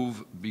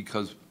move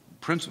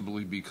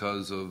principally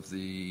because of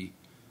the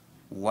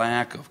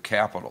lack of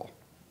capital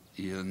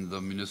in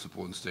the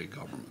municipal and state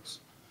governments.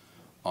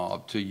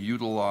 To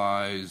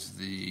utilize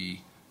the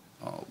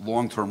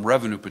long-term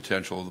revenue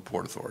potential of the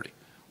Port Authority,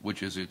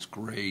 which is its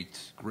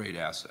great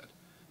asset.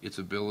 Its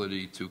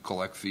ability to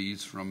collect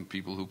fees from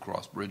people who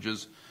cross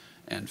bridges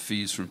and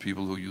fees from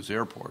people who use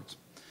airports.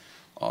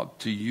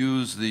 To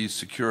use these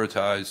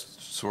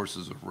securitized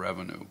sources of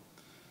revenue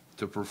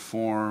to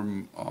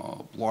perform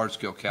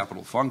large-scale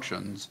capital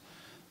functions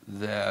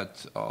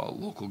that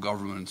local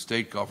government and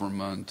state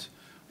government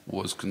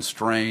was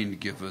constrained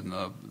given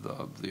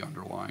the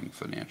underlying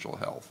financial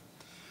health.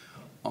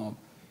 I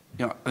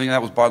think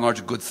that was by and large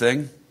a good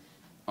thing,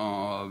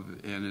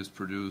 and has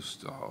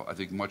produced, I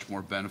think, much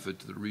more benefit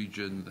to the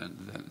region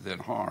than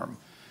harm.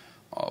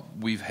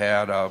 We've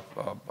had a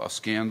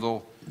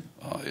scandal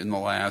in the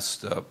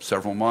last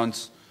several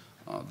months.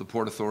 The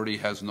Port Authority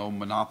has no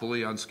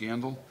monopoly on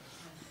scandal.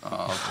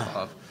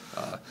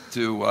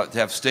 To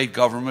have state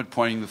government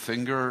pointing the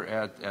finger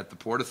at the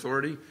Port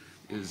Authority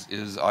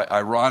is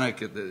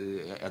ironic at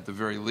the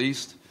very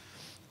least.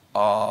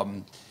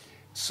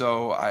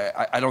 So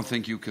I don't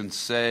think you can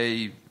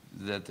say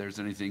that there's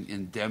anything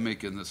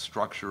endemic in the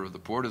structure of the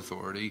Port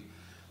Authority.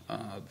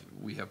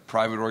 We have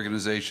private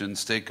organizations,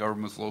 state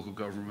governments, local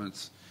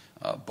governments.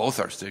 Both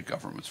our state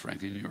governments,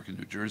 frankly, New York and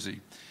New Jersey,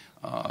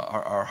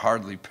 are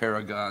hardly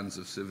paragons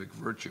of civic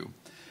virtue.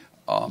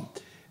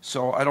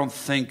 So I don't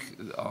think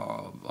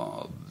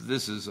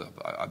this is,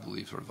 I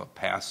believe, sort of a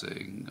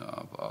passing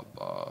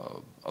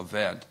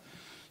event.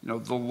 You know,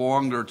 the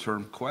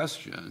longer-term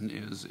question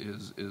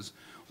is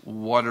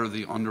what are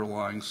the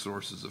underlying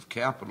sources of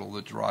capital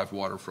that drive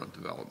waterfront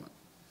development?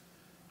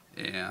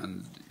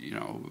 And, you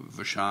know,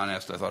 Vishaan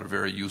asked, I thought, a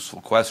very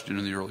useful question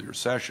in the earlier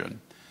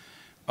session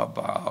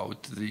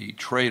about the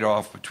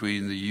trade-off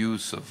between the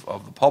use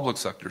of the public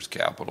sector's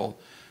capital,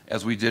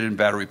 as we did in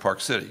Battery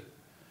Park City,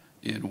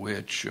 in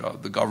which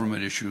the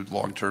government issued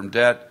long-term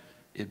debt,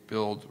 it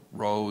built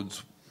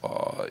roads,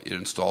 it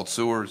installed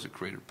sewers, it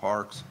created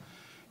parks,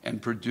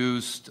 and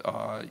produced,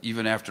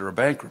 even after a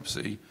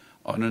bankruptcy,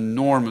 an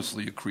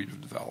enormously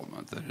accretive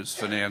development that has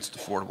financed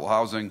affordable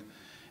housing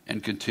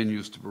and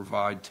continues to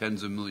provide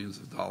tens of millions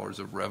of dollars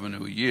of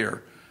revenue a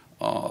year.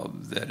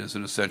 That is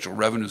an essential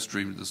revenue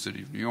stream to the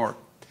city of New York.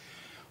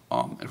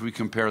 If we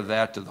compare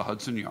that to the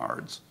Hudson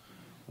Yards,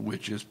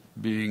 which is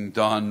being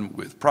done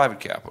with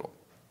private capital,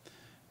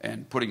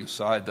 and putting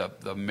aside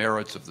the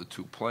merits of the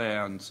two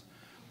plans,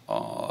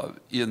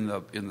 in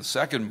the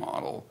second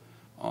model,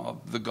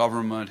 the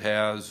government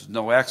has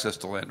no access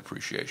to land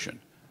appreciation.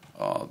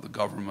 The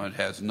government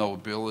has no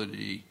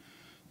ability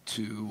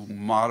to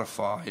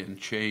modify and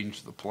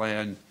change the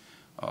plan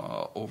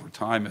over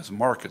time as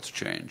markets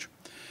change,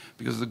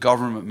 because the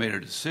government made a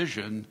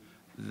decision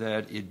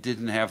that it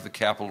didn't have the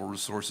capital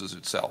resources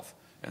itself,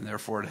 and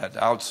therefore it had to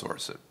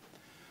outsource it.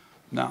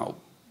 Now,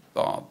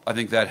 I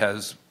think that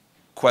has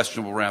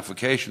questionable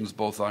ramifications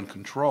both on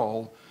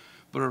control,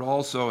 but it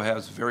also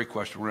has very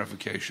questionable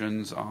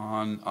ramifications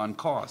on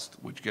cost,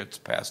 which gets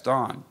passed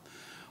on.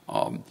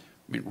 I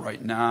mean,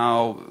 right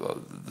now,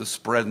 the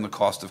spread in the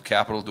cost of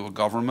capital to a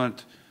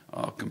government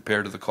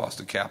compared to the cost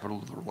of capital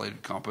to the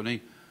related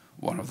company,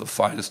 one of the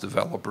finest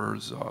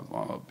developers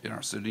in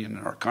our city and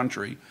in our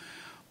country,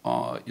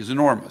 is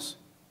enormous.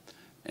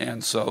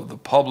 And so the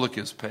public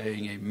is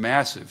paying a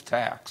massive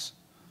tax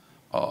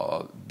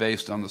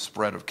based on the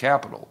spread of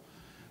capital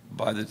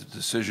by the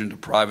decision to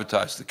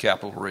privatize the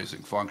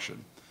capital-raising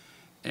function.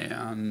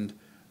 And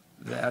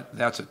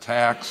that's a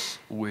tax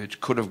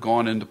which could have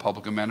gone into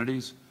public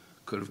amenities,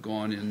 could have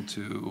gone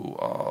into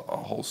a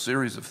whole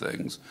series of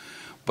things,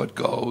 but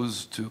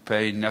goes to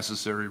pay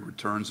necessary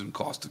returns and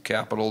cost of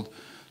capital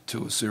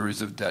to a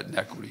series of debt and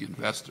equity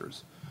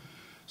investors.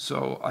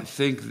 So I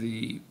think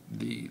the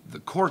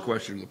core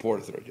question of the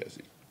Port Authority,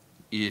 Jesse,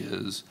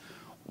 is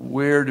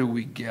where do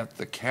we get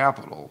the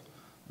capital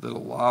that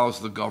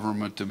allows the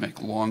government to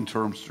make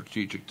long-term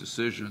strategic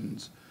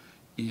decisions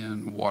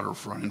in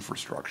waterfront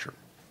infrastructure?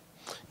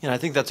 You know, I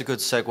think that's a good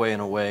segue in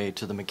a way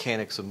to the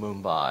mechanics of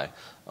Mumbai.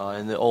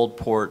 In the old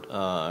port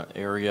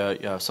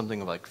area,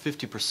 something like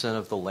 50%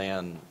 of the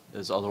land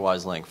is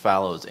otherwise laying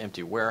fallow as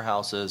empty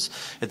warehouses.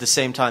 At the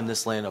same time,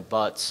 this land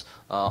abuts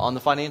on the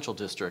financial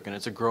district, and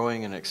it's a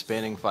growing and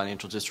expanding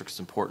financial district. It's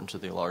important to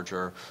the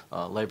larger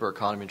labor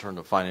economy in terms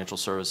of financial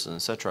services, et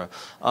cetera.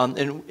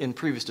 In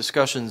previous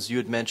discussions, you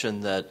had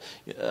mentioned that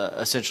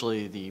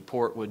essentially the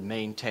port would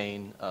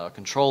maintain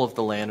control of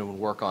the land and would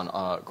work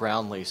on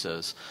ground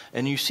leases.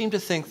 And you seem to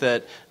think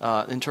that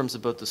in terms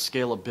of both the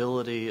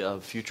scalability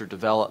of future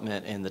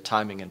development and the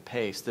timing and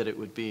pace, that it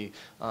would be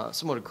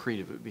somewhat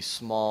accretive. It would be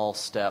small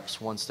steps,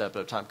 one step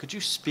at a time. Could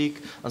you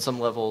speak on some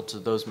level to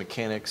those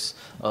mechanics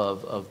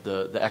of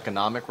the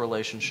economic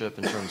relationship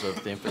in terms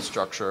of the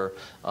infrastructure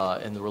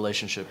and the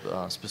relationship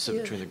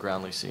specific between the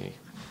ground leasing?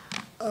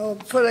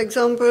 For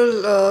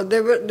example,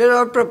 there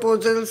are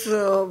proposals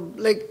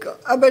like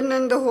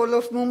abandon the whole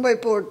of Mumbai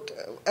port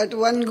at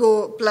one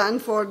go, plan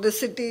for the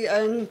city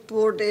and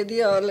port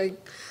area, like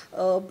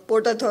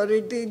Port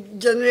Authority,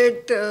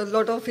 generate a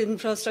lot of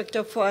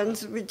infrastructure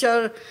funds, which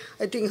are,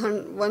 I think,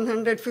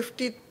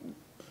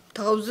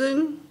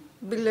 $150,000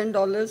 billion.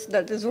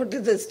 That is what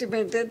is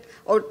estimated.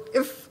 Or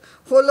if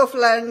whole of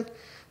land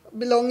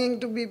belonging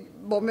to the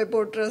Bombay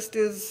Port Trust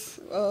is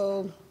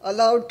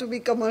allowed to be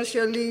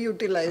commercially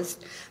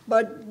utilized.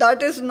 But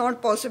that is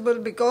not possible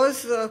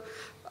because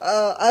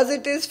as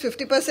it is,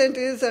 50%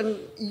 is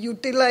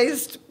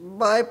utilized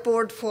by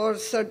port for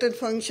certain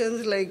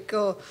functions like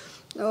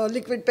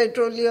liquid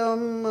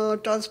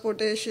petroleum,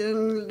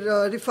 transportation,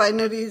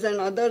 refineries and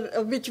other,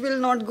 which will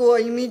not go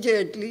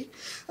immediately.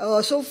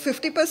 So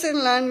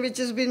 50% land which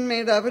has been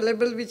made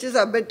available, which is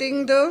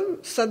abutting the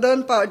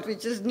southern part,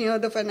 which is near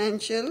the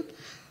financial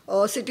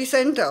city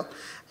center.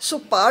 So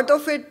part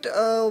of it,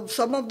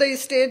 some of the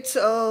estates,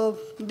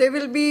 they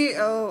will be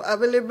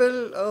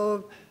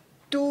available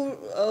to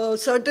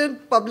certain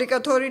public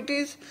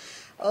authorities,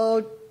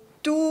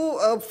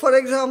 for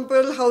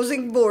example,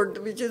 Housing Board,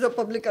 which is a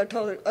public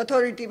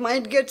authority,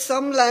 might get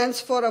some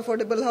lands for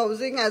affordable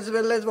housing as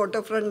well as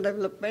waterfront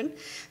development,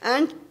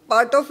 and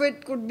part of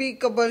it could be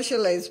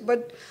commercialized.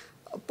 But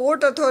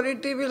Port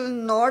Authority will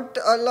not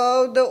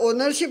allow the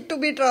ownership to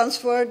be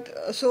transferred.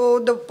 So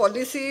the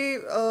policy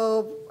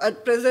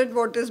at present,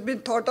 what has been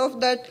thought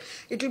of, that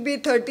it will be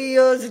 30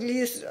 years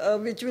lease,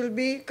 which will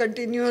be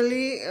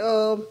continually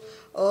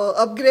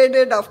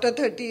upgraded after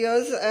 30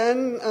 years,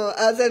 and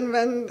as and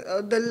when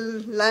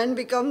the land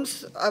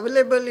becomes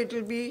available, it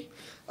will be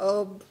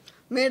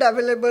made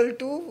available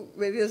to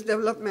various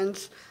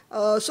developments.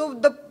 So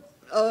the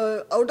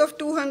out of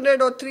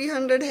 200 or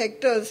 300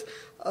 hectares,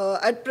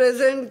 at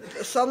present,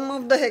 some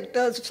of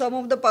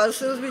the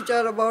parcels which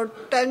are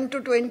about 10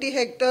 to 20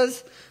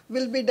 hectares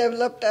will be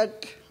developed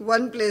at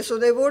one place. So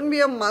there won't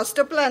be a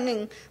master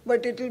planning,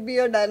 but it will be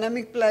a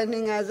dynamic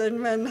planning as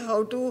and when,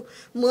 how to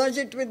merge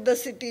it with the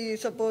city.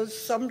 Suppose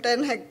some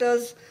 10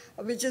 hectares,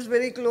 which is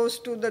very close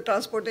to the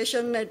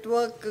transportation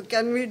network,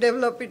 can we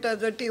develop it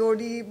as a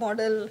TOD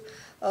model?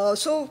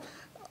 So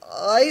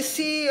I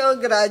see a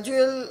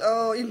gradual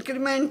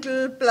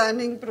incremental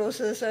planning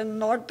process, and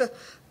not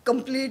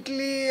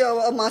completely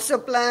a master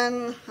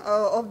plan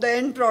of the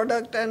end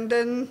product and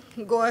then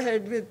go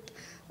ahead with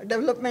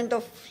development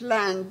of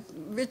land,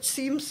 which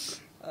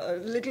seems a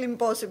little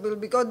impossible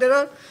because there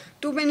are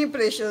too many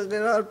pressures.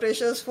 There are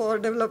pressures for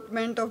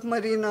development of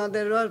marina,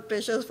 there are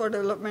pressures for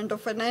development of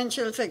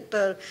financial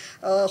sector,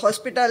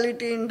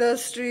 hospitality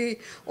industry,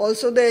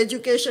 also the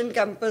education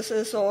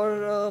campuses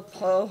or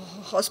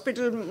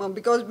hospital,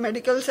 because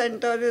medical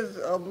center is,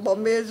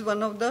 Bombay is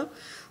one of the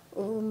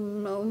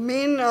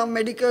main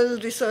medical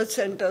research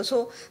center.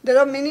 So there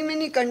are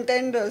many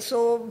contenders.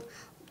 So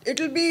it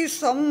will be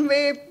some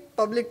way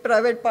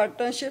public-private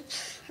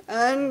partnerships,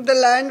 and the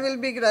land will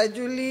be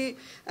gradually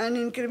and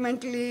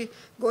incrementally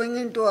going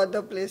into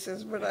other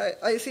places. But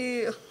I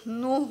see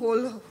no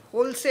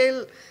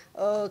wholesale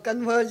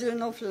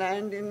conversion of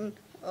land in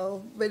a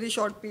very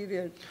short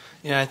period.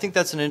 Yeah, I think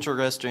that's an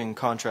interesting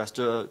contrast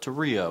to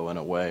Rio in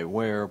a way,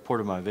 where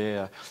Porto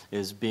Maiveia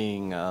is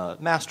being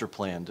master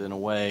planned in a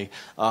way.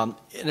 And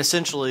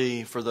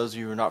essentially, for those of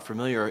you who are not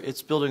familiar,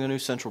 it's building a new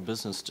central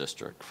business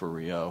district for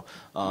Rio.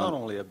 Not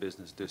only a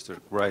business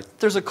district, right?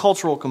 There's a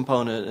cultural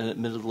component,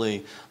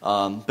 admittedly,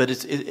 but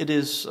it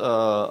is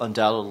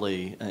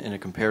undoubtedly, in a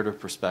comparative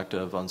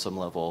perspective, on some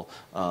level,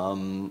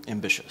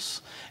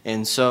 ambitious.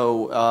 And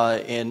so,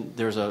 and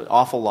there's an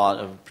awful lot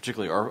of,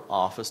 particularly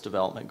office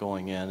development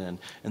going in,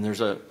 and there's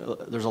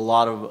a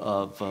lot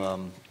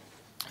of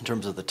in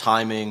terms of the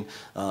timing,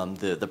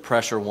 the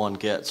pressure one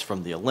gets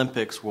from the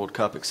Olympics, World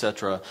Cup,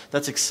 etc.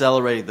 That's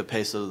accelerating the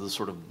pace of the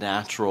sort of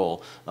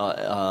natural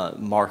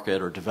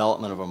market or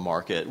development of a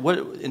market. What,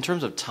 in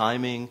terms of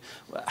timing,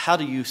 how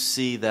do you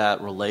see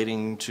that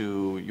relating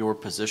to your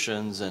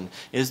positions, and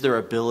is there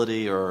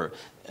ability or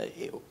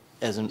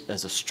as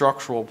a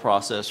structural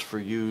process for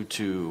you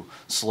to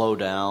slow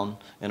down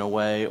in a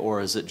way, or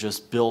is it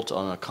just built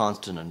on a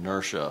constant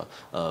inertia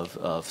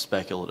of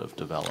speculative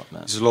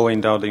development?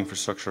 Slowing down the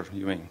infrastructure,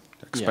 you mean,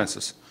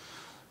 expenses?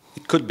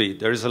 Yeah. It could be.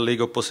 There is a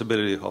legal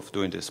possibility of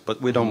doing this,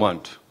 but we don't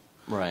want.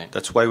 Right.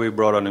 That's why we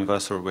brought an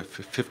investor with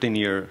a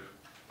 15-year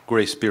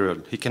grace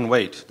period. He can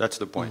wait. That's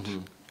the point.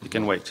 He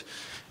can wait.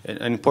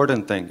 An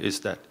important thing is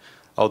that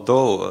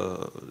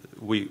although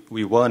we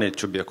want it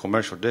to be a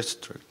commercial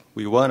district,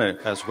 we want it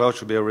as well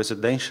to be a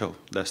residential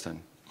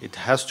destination. It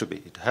has to be.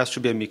 It has to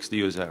be a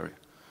mixed-use area.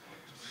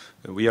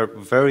 We are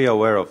very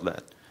aware of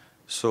that.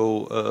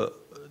 So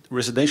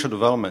residential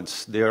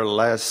developments, they are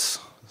less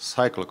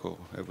cyclical,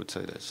 I would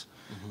say this.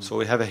 So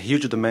we have a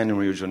huge demand in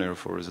Rio de Janeiro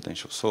for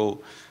residential.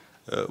 So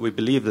we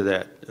believe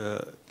that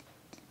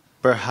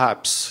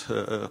perhaps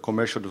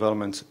commercial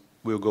developments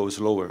will go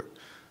slower,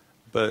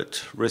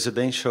 but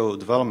residential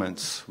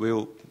developments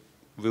will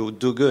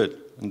do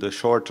good in the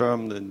short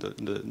term, in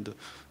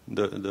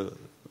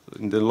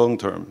the long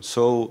term.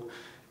 So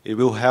it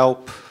will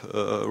help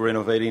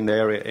renovating the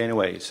area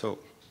anyway. So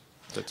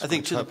that's, I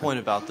think to the point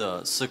about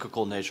the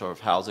cyclical nature of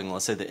housing,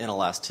 let's say the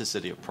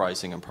inelasticity of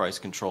pricing and price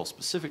control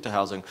specific to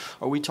housing,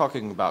 are we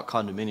talking about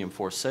condominium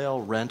for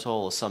sale,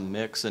 rental, some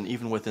mix, and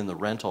even within the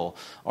rental,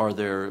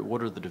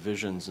 what are the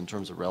divisions in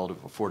terms of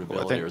relative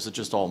affordability, or is it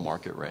just all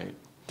market rate?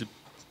 The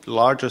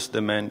largest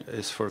demand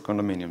is for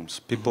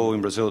condominiums. People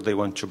in Brazil, they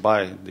want to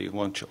buy, they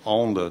want to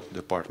own the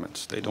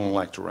apartments. They don't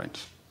like to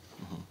rent.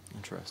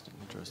 Interesting.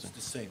 It's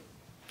the same.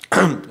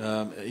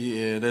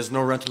 There's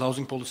no rental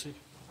housing policy,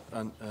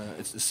 and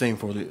it's the same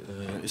for the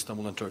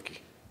Istanbul and Turkey,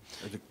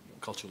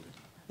 culturally.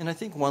 And I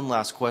think one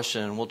last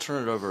question, and we'll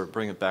turn it over,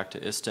 bring it back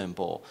to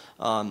Istanbul.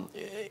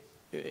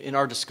 In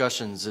our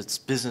discussions, it's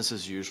business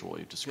as usual.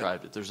 You've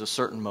described it. There's a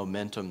certain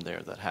momentum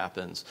there that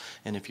happens.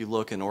 And if you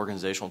look in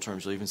organizational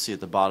terms, you'll even see at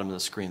the bottom of the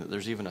screen that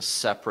there's even a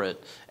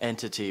separate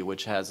entity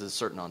which has a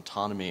certain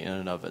autonomy in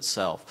and of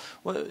itself.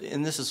 Well,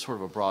 and this is sort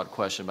of a broad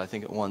question, but I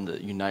think one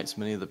that unites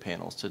many of the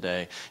panels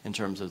today in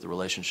terms of the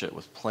relationship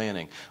with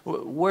planning.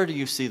 Where do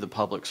you see the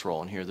public's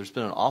role in here? There's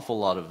been an awful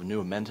lot of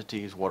new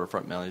amenities,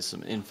 waterfront amenities,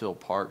 some infill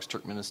parks,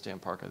 Turkmenistan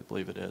Park, I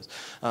believe it is.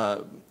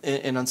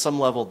 And on some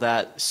level,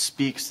 that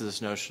speaks to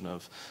this notion of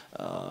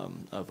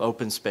of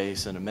open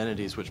space and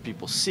amenities which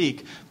people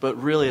seek, but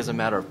really as a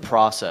matter of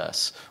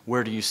process,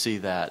 where do you see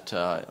that,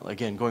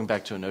 again, going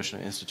back to a notion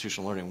of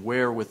institutional learning,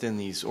 where within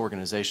these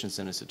organizations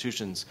and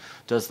institutions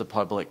does the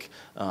public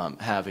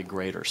have a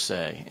greater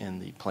say in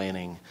the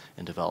planning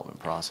and development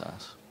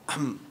process?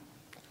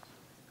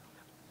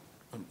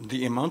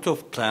 The amount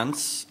of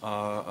plans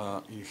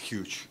are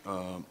huge.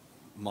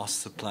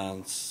 Master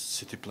plans,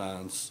 city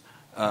plans,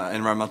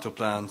 environmental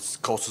plans,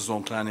 coastal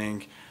zone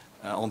planning.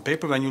 On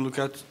paper, when you look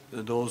at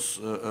those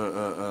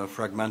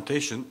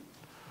fragmentation,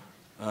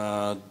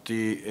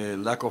 the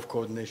lack of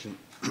coordination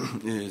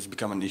is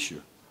become an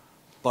issue.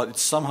 But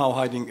it's somehow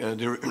hiding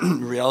the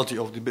reality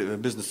of the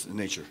business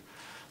nature.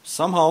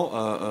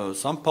 Somehow,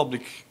 some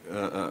public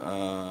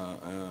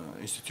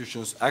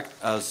institutions act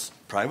as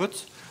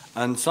private,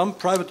 and some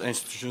private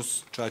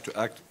institutions try to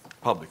act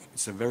public.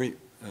 It's a very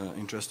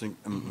interesting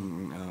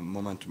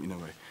momentum in a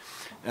way.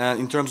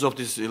 In terms of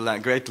these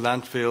great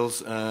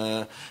landfills,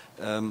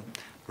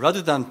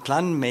 rather than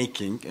plan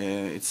making,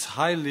 it's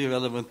highly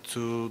relevant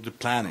to the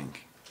planning,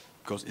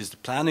 because the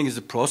planning is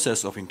a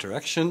process of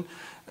interaction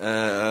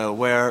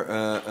where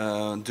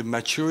the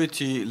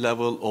maturity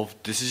level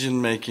of decision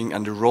making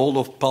and the role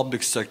of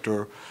public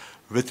sector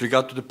with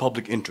regard to the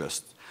public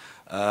interest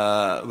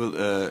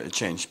will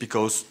change,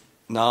 because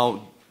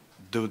now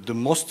the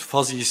most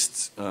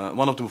fuzziest,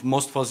 one of the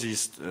most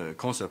fuzziest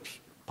concepts,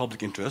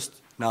 public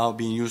interest, now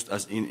being used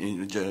as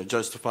in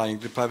justifying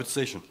the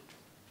privatization.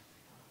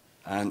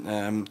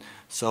 And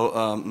so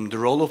the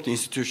role of the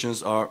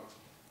institutions are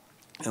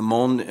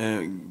among,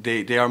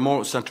 they are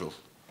more central.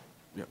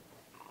 Yeah.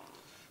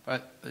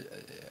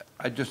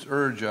 I just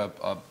urge a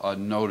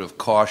note of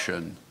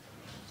caution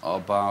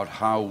about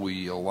how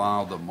we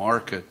allow the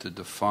market to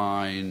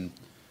define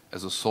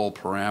as a sole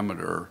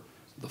parameter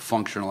the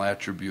functional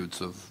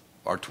attributes of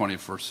our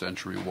 21st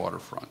century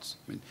waterfronts.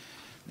 I mean,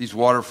 these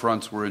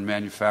waterfronts were in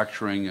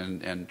manufacturing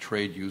and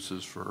trade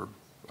uses for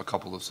a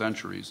couple of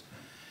centuries.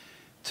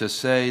 To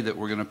say that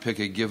we're going to pick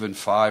a given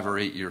 5 or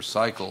 8 year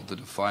cycle to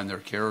define their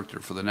character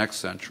for the next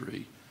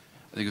century,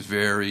 I think is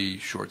very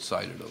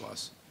short-sighted of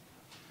us.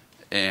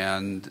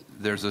 And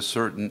there's a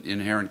certain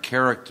inherent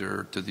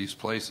character to these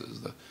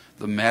places.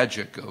 The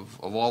magic of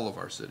all of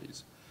our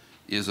cities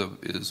is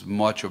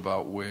much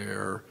about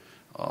where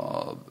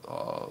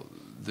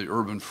the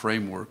urban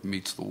framework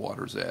meets the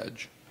water's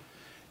edge.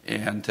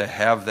 And to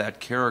have that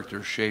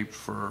character shaped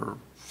for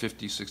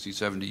 50, 60,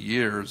 70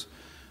 years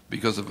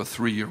because of a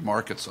 3-year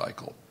market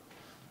cycle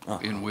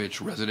in which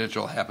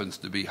residential happens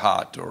to be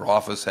hot or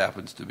office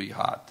happens to be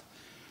hot,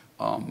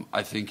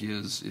 I think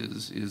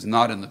is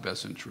not in the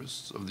best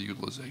interests of the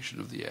utilization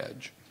of the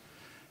edge.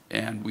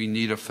 And we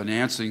need a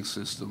financing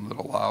system that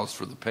allows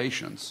for the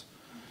patients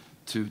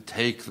to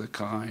take the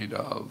kind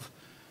of,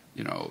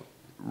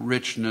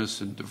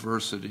 richness and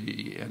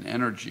diversity and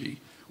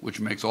energy which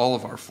makes all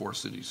of our 4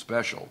 cities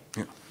special,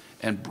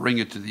 and bring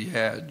it to the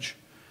edge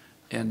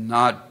and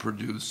not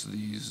produce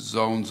these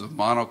zones of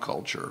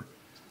monoculture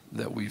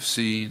that we've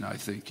seen, I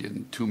think,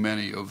 in too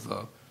many of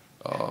the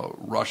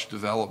rush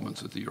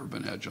developments at the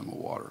urban edge on the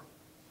water.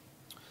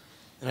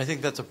 And I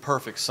think that's a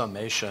perfect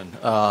summation.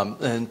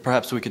 And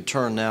perhaps we could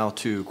turn now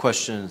to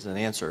questions and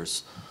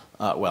answers.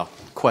 Well,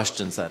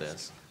 questions, that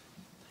is.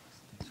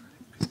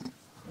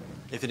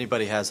 If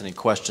anybody has any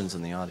questions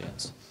in the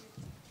audience.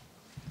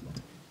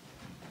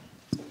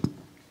 It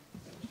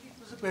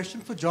was a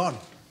question for John.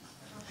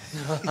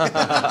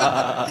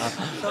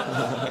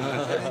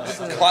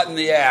 Caught in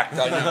the act,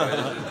 I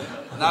know.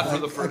 Not for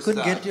the first time.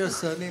 I couldn't get your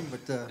surname,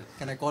 but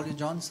can I call you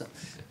John, sir?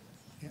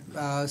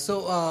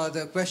 So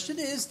the question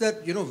is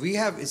that, we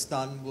have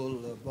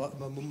Istanbul,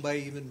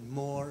 Mumbai even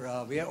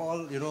more. We are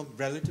all,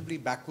 relatively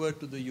backward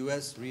to the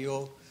US,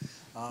 Rio.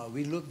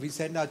 We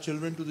send our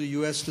children to the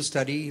US to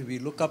study. We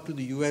look up to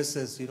the US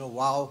as,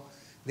 wow,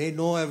 they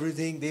know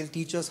everything. They'll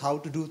teach us how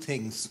to do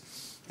things.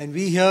 And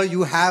we hear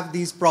you have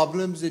these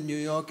problems in New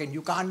York and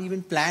you can't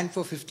even plan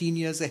for 15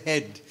 years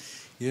ahead.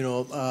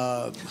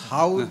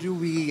 How do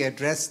we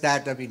address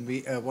that? I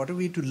mean, what are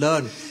we to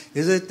learn?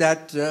 Is it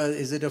that,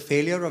 is it a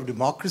failure of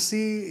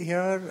democracy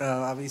here?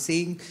 Are we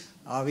seeing,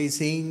 how do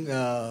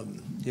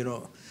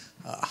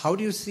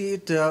you see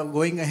it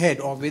going ahead?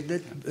 Or with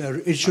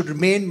it should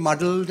remain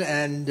muddled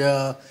and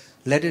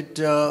let it,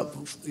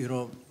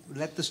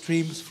 let the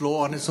streams flow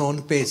on its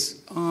own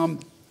pace?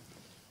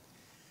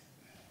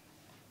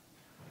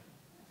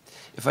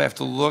 If I have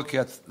to look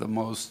at the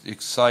most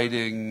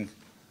exciting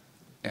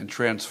and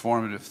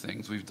transformative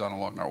things we've done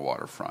along our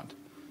waterfront,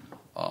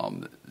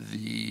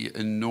 the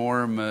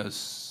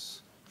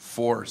enormous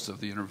force of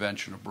the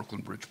intervention of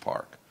Brooklyn Bridge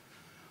Park,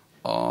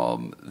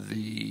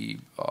 the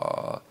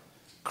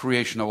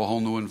creation of a whole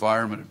new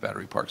environment at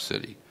Battery Park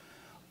City,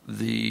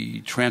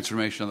 the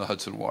transformation of the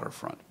Hudson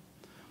waterfront.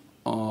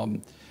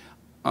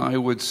 I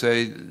would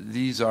say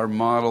these are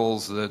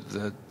models that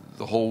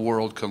the whole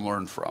world can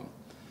learn from.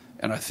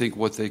 And I think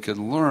what they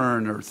can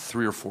learn are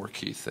 3 or 4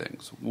 key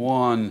things.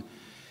 One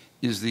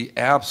is the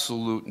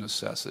absolute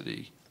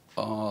necessity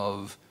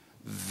of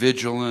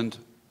vigilant,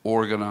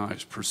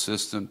 organized,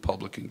 persistent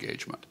public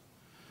engagement.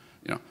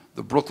 You know,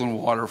 the Brooklyn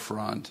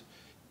waterfront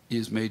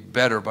is made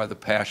better by the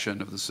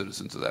passion of the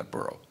citizens of that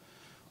borough.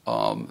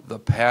 The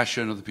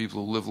passion of the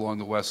people who live along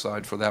the west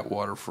side for that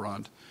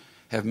waterfront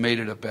have made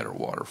it a better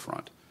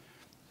waterfront.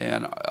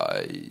 And,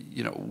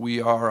 you know,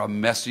 we are a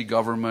messy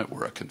government.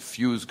 We're a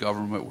confused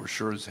government. We're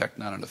sure as heck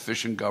not an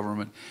efficient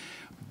government.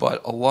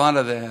 But a lot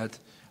of that,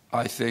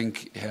 I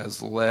think,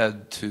 has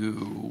led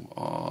to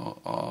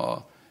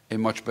a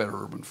much better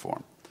urban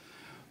form.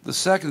 The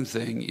second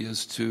thing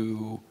is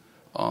to,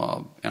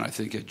 and I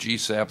think at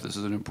GSAP this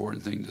is an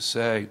important thing to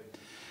say,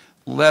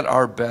 let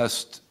our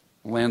best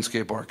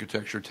landscape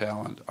architecture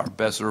talent, our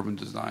best urban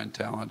design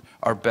talent,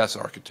 our best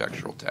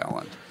architectural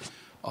talent,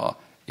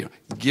 you know,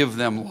 give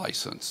them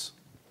license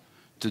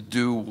to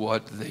do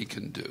what they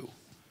can do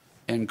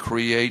and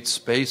create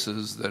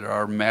spaces that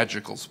are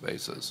magical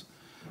spaces,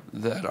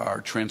 that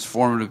are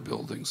transformative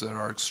buildings, that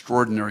are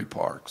extraordinary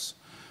parks,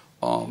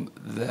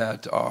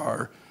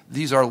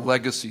 these are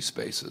legacy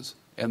spaces,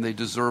 and they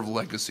deserve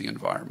legacy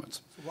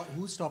environments. So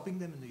who's stopping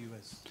them in the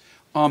U.S.?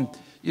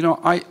 You know,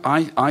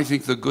 I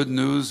think the good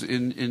news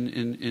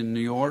in New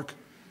York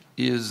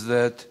is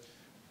that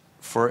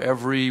for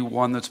every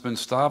one that's been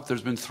stopped,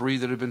 there's been 3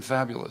 that have been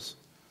fabulous.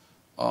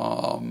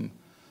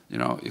 You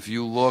know, if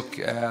you look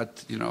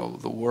at, you know,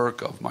 the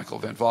work of Michael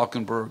van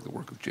Valkenburg, the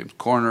work of James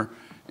Corner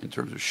in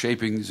terms of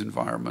shaping these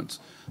environments,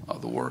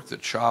 the work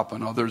that CHOP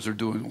and others are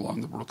doing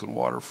along the Brooklyn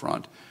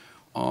waterfront,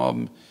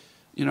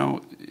 you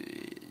know,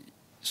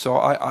 so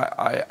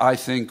I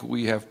think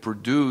we have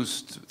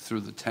produced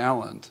through the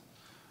talent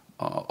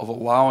of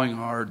allowing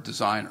our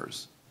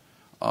designers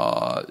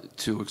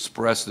to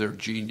express their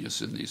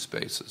genius in these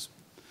spaces.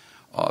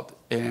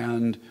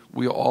 And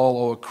we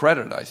all owe a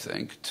credit, I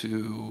think,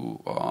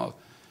 to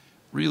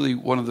really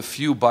one of the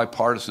few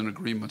bipartisan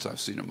agreements I've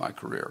seen in my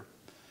career.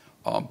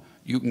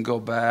 You can go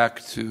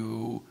back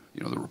to,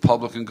 you know, the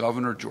Republican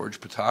governor,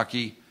 George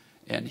Pataki,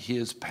 and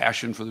his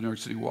passion for the New York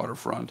City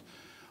waterfront.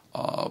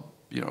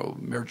 You know,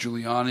 Mayor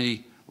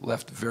Giuliani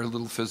left very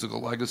little physical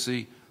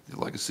legacy. The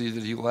legacy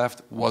that he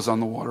left was on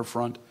the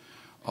waterfront.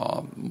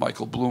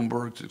 Michael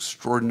Bloomberg's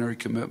extraordinary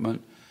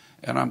commitment.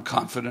 And I'm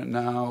confident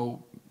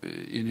now,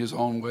 in his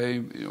own way,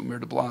 you know, Mayor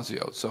de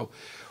Blasio. So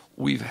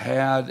we've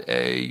had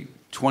a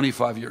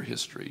 25-year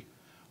history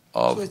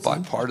of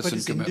bipartisan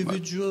commitment. But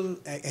it's individual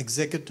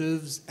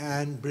executives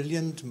and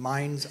brilliant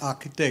minds,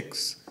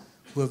 architects,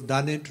 who have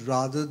done it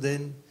rather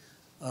than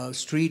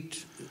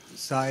street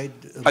side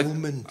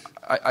movement.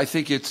 I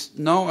think it's,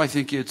 no, I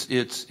think it's,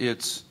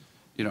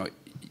 you know,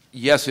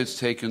 yes, it's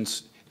taken,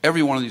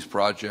 every one of these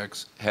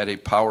projects had a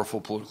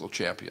powerful political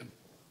champion.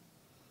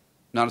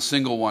 Not a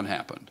single one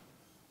happened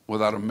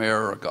without a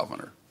mayor or a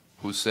governor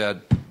who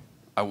said,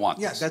 I want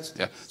this.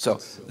 So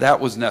that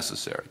was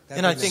necessary.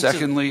 And I think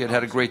secondly, it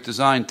had a great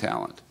design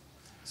talent.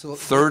 So,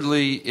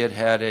 thirdly, it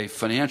had a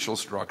financial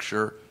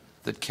structure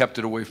that kept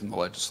it away from the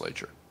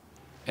legislature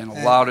and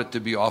allowed it to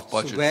be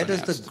off-budget. So where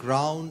financed. does the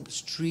ground,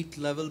 street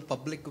level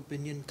public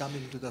opinion come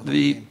into the whole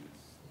game?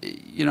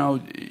 You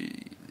know,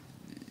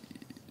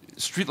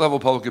 street level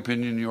public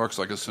opinion in New York is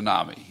like a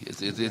tsunami.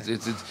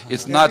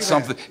 It's not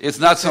something. It's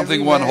not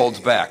something one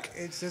holds back.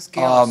 It's just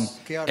chaos.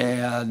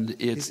 And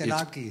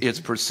it's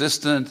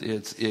persistent.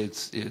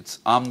 It's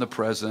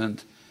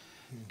omnipresent.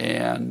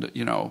 And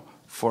you know,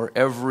 for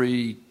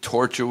every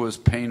tortuous,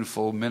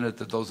 painful minute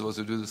that those of us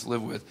who do this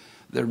live with,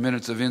 there are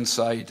minutes of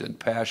insight and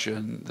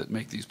passion that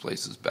make these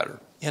places better.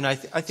 And I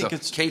think so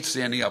it's Kate's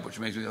standing up, which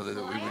makes me know that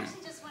I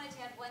actually just wanted to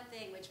add one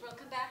thing, which we'll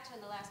come back to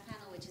in the last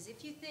panel, which is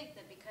if you think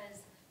that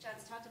because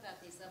John's talked about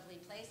these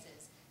lovely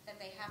places, that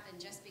they happen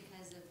just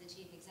because of the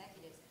chief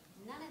executives,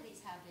 none of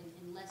these happened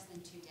in less than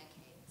 2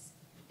 decades.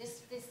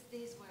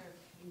 These were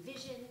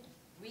envisioned,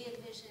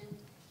 re-envisioned,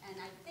 and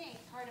I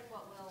think part of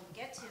what we'll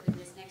get to in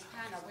this next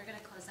panel, we're going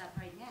to close up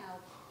right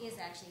now,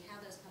 is actually how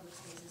those public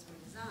spaces were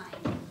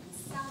designed and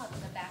some of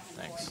the back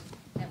and forth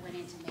that went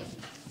into making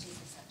them, which is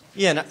the subject.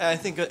 Yeah, and I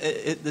think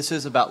this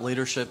is about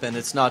leadership, and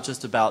it's not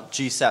just about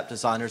GSAP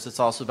designers. It's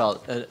also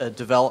about a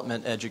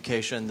development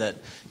education that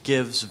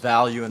gives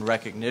value and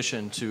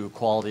recognition to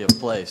quality of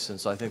place. And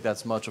so I think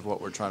that's much of what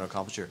we're trying to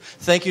accomplish here.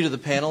 Thank you to the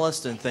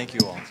panelists, and thank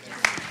you all.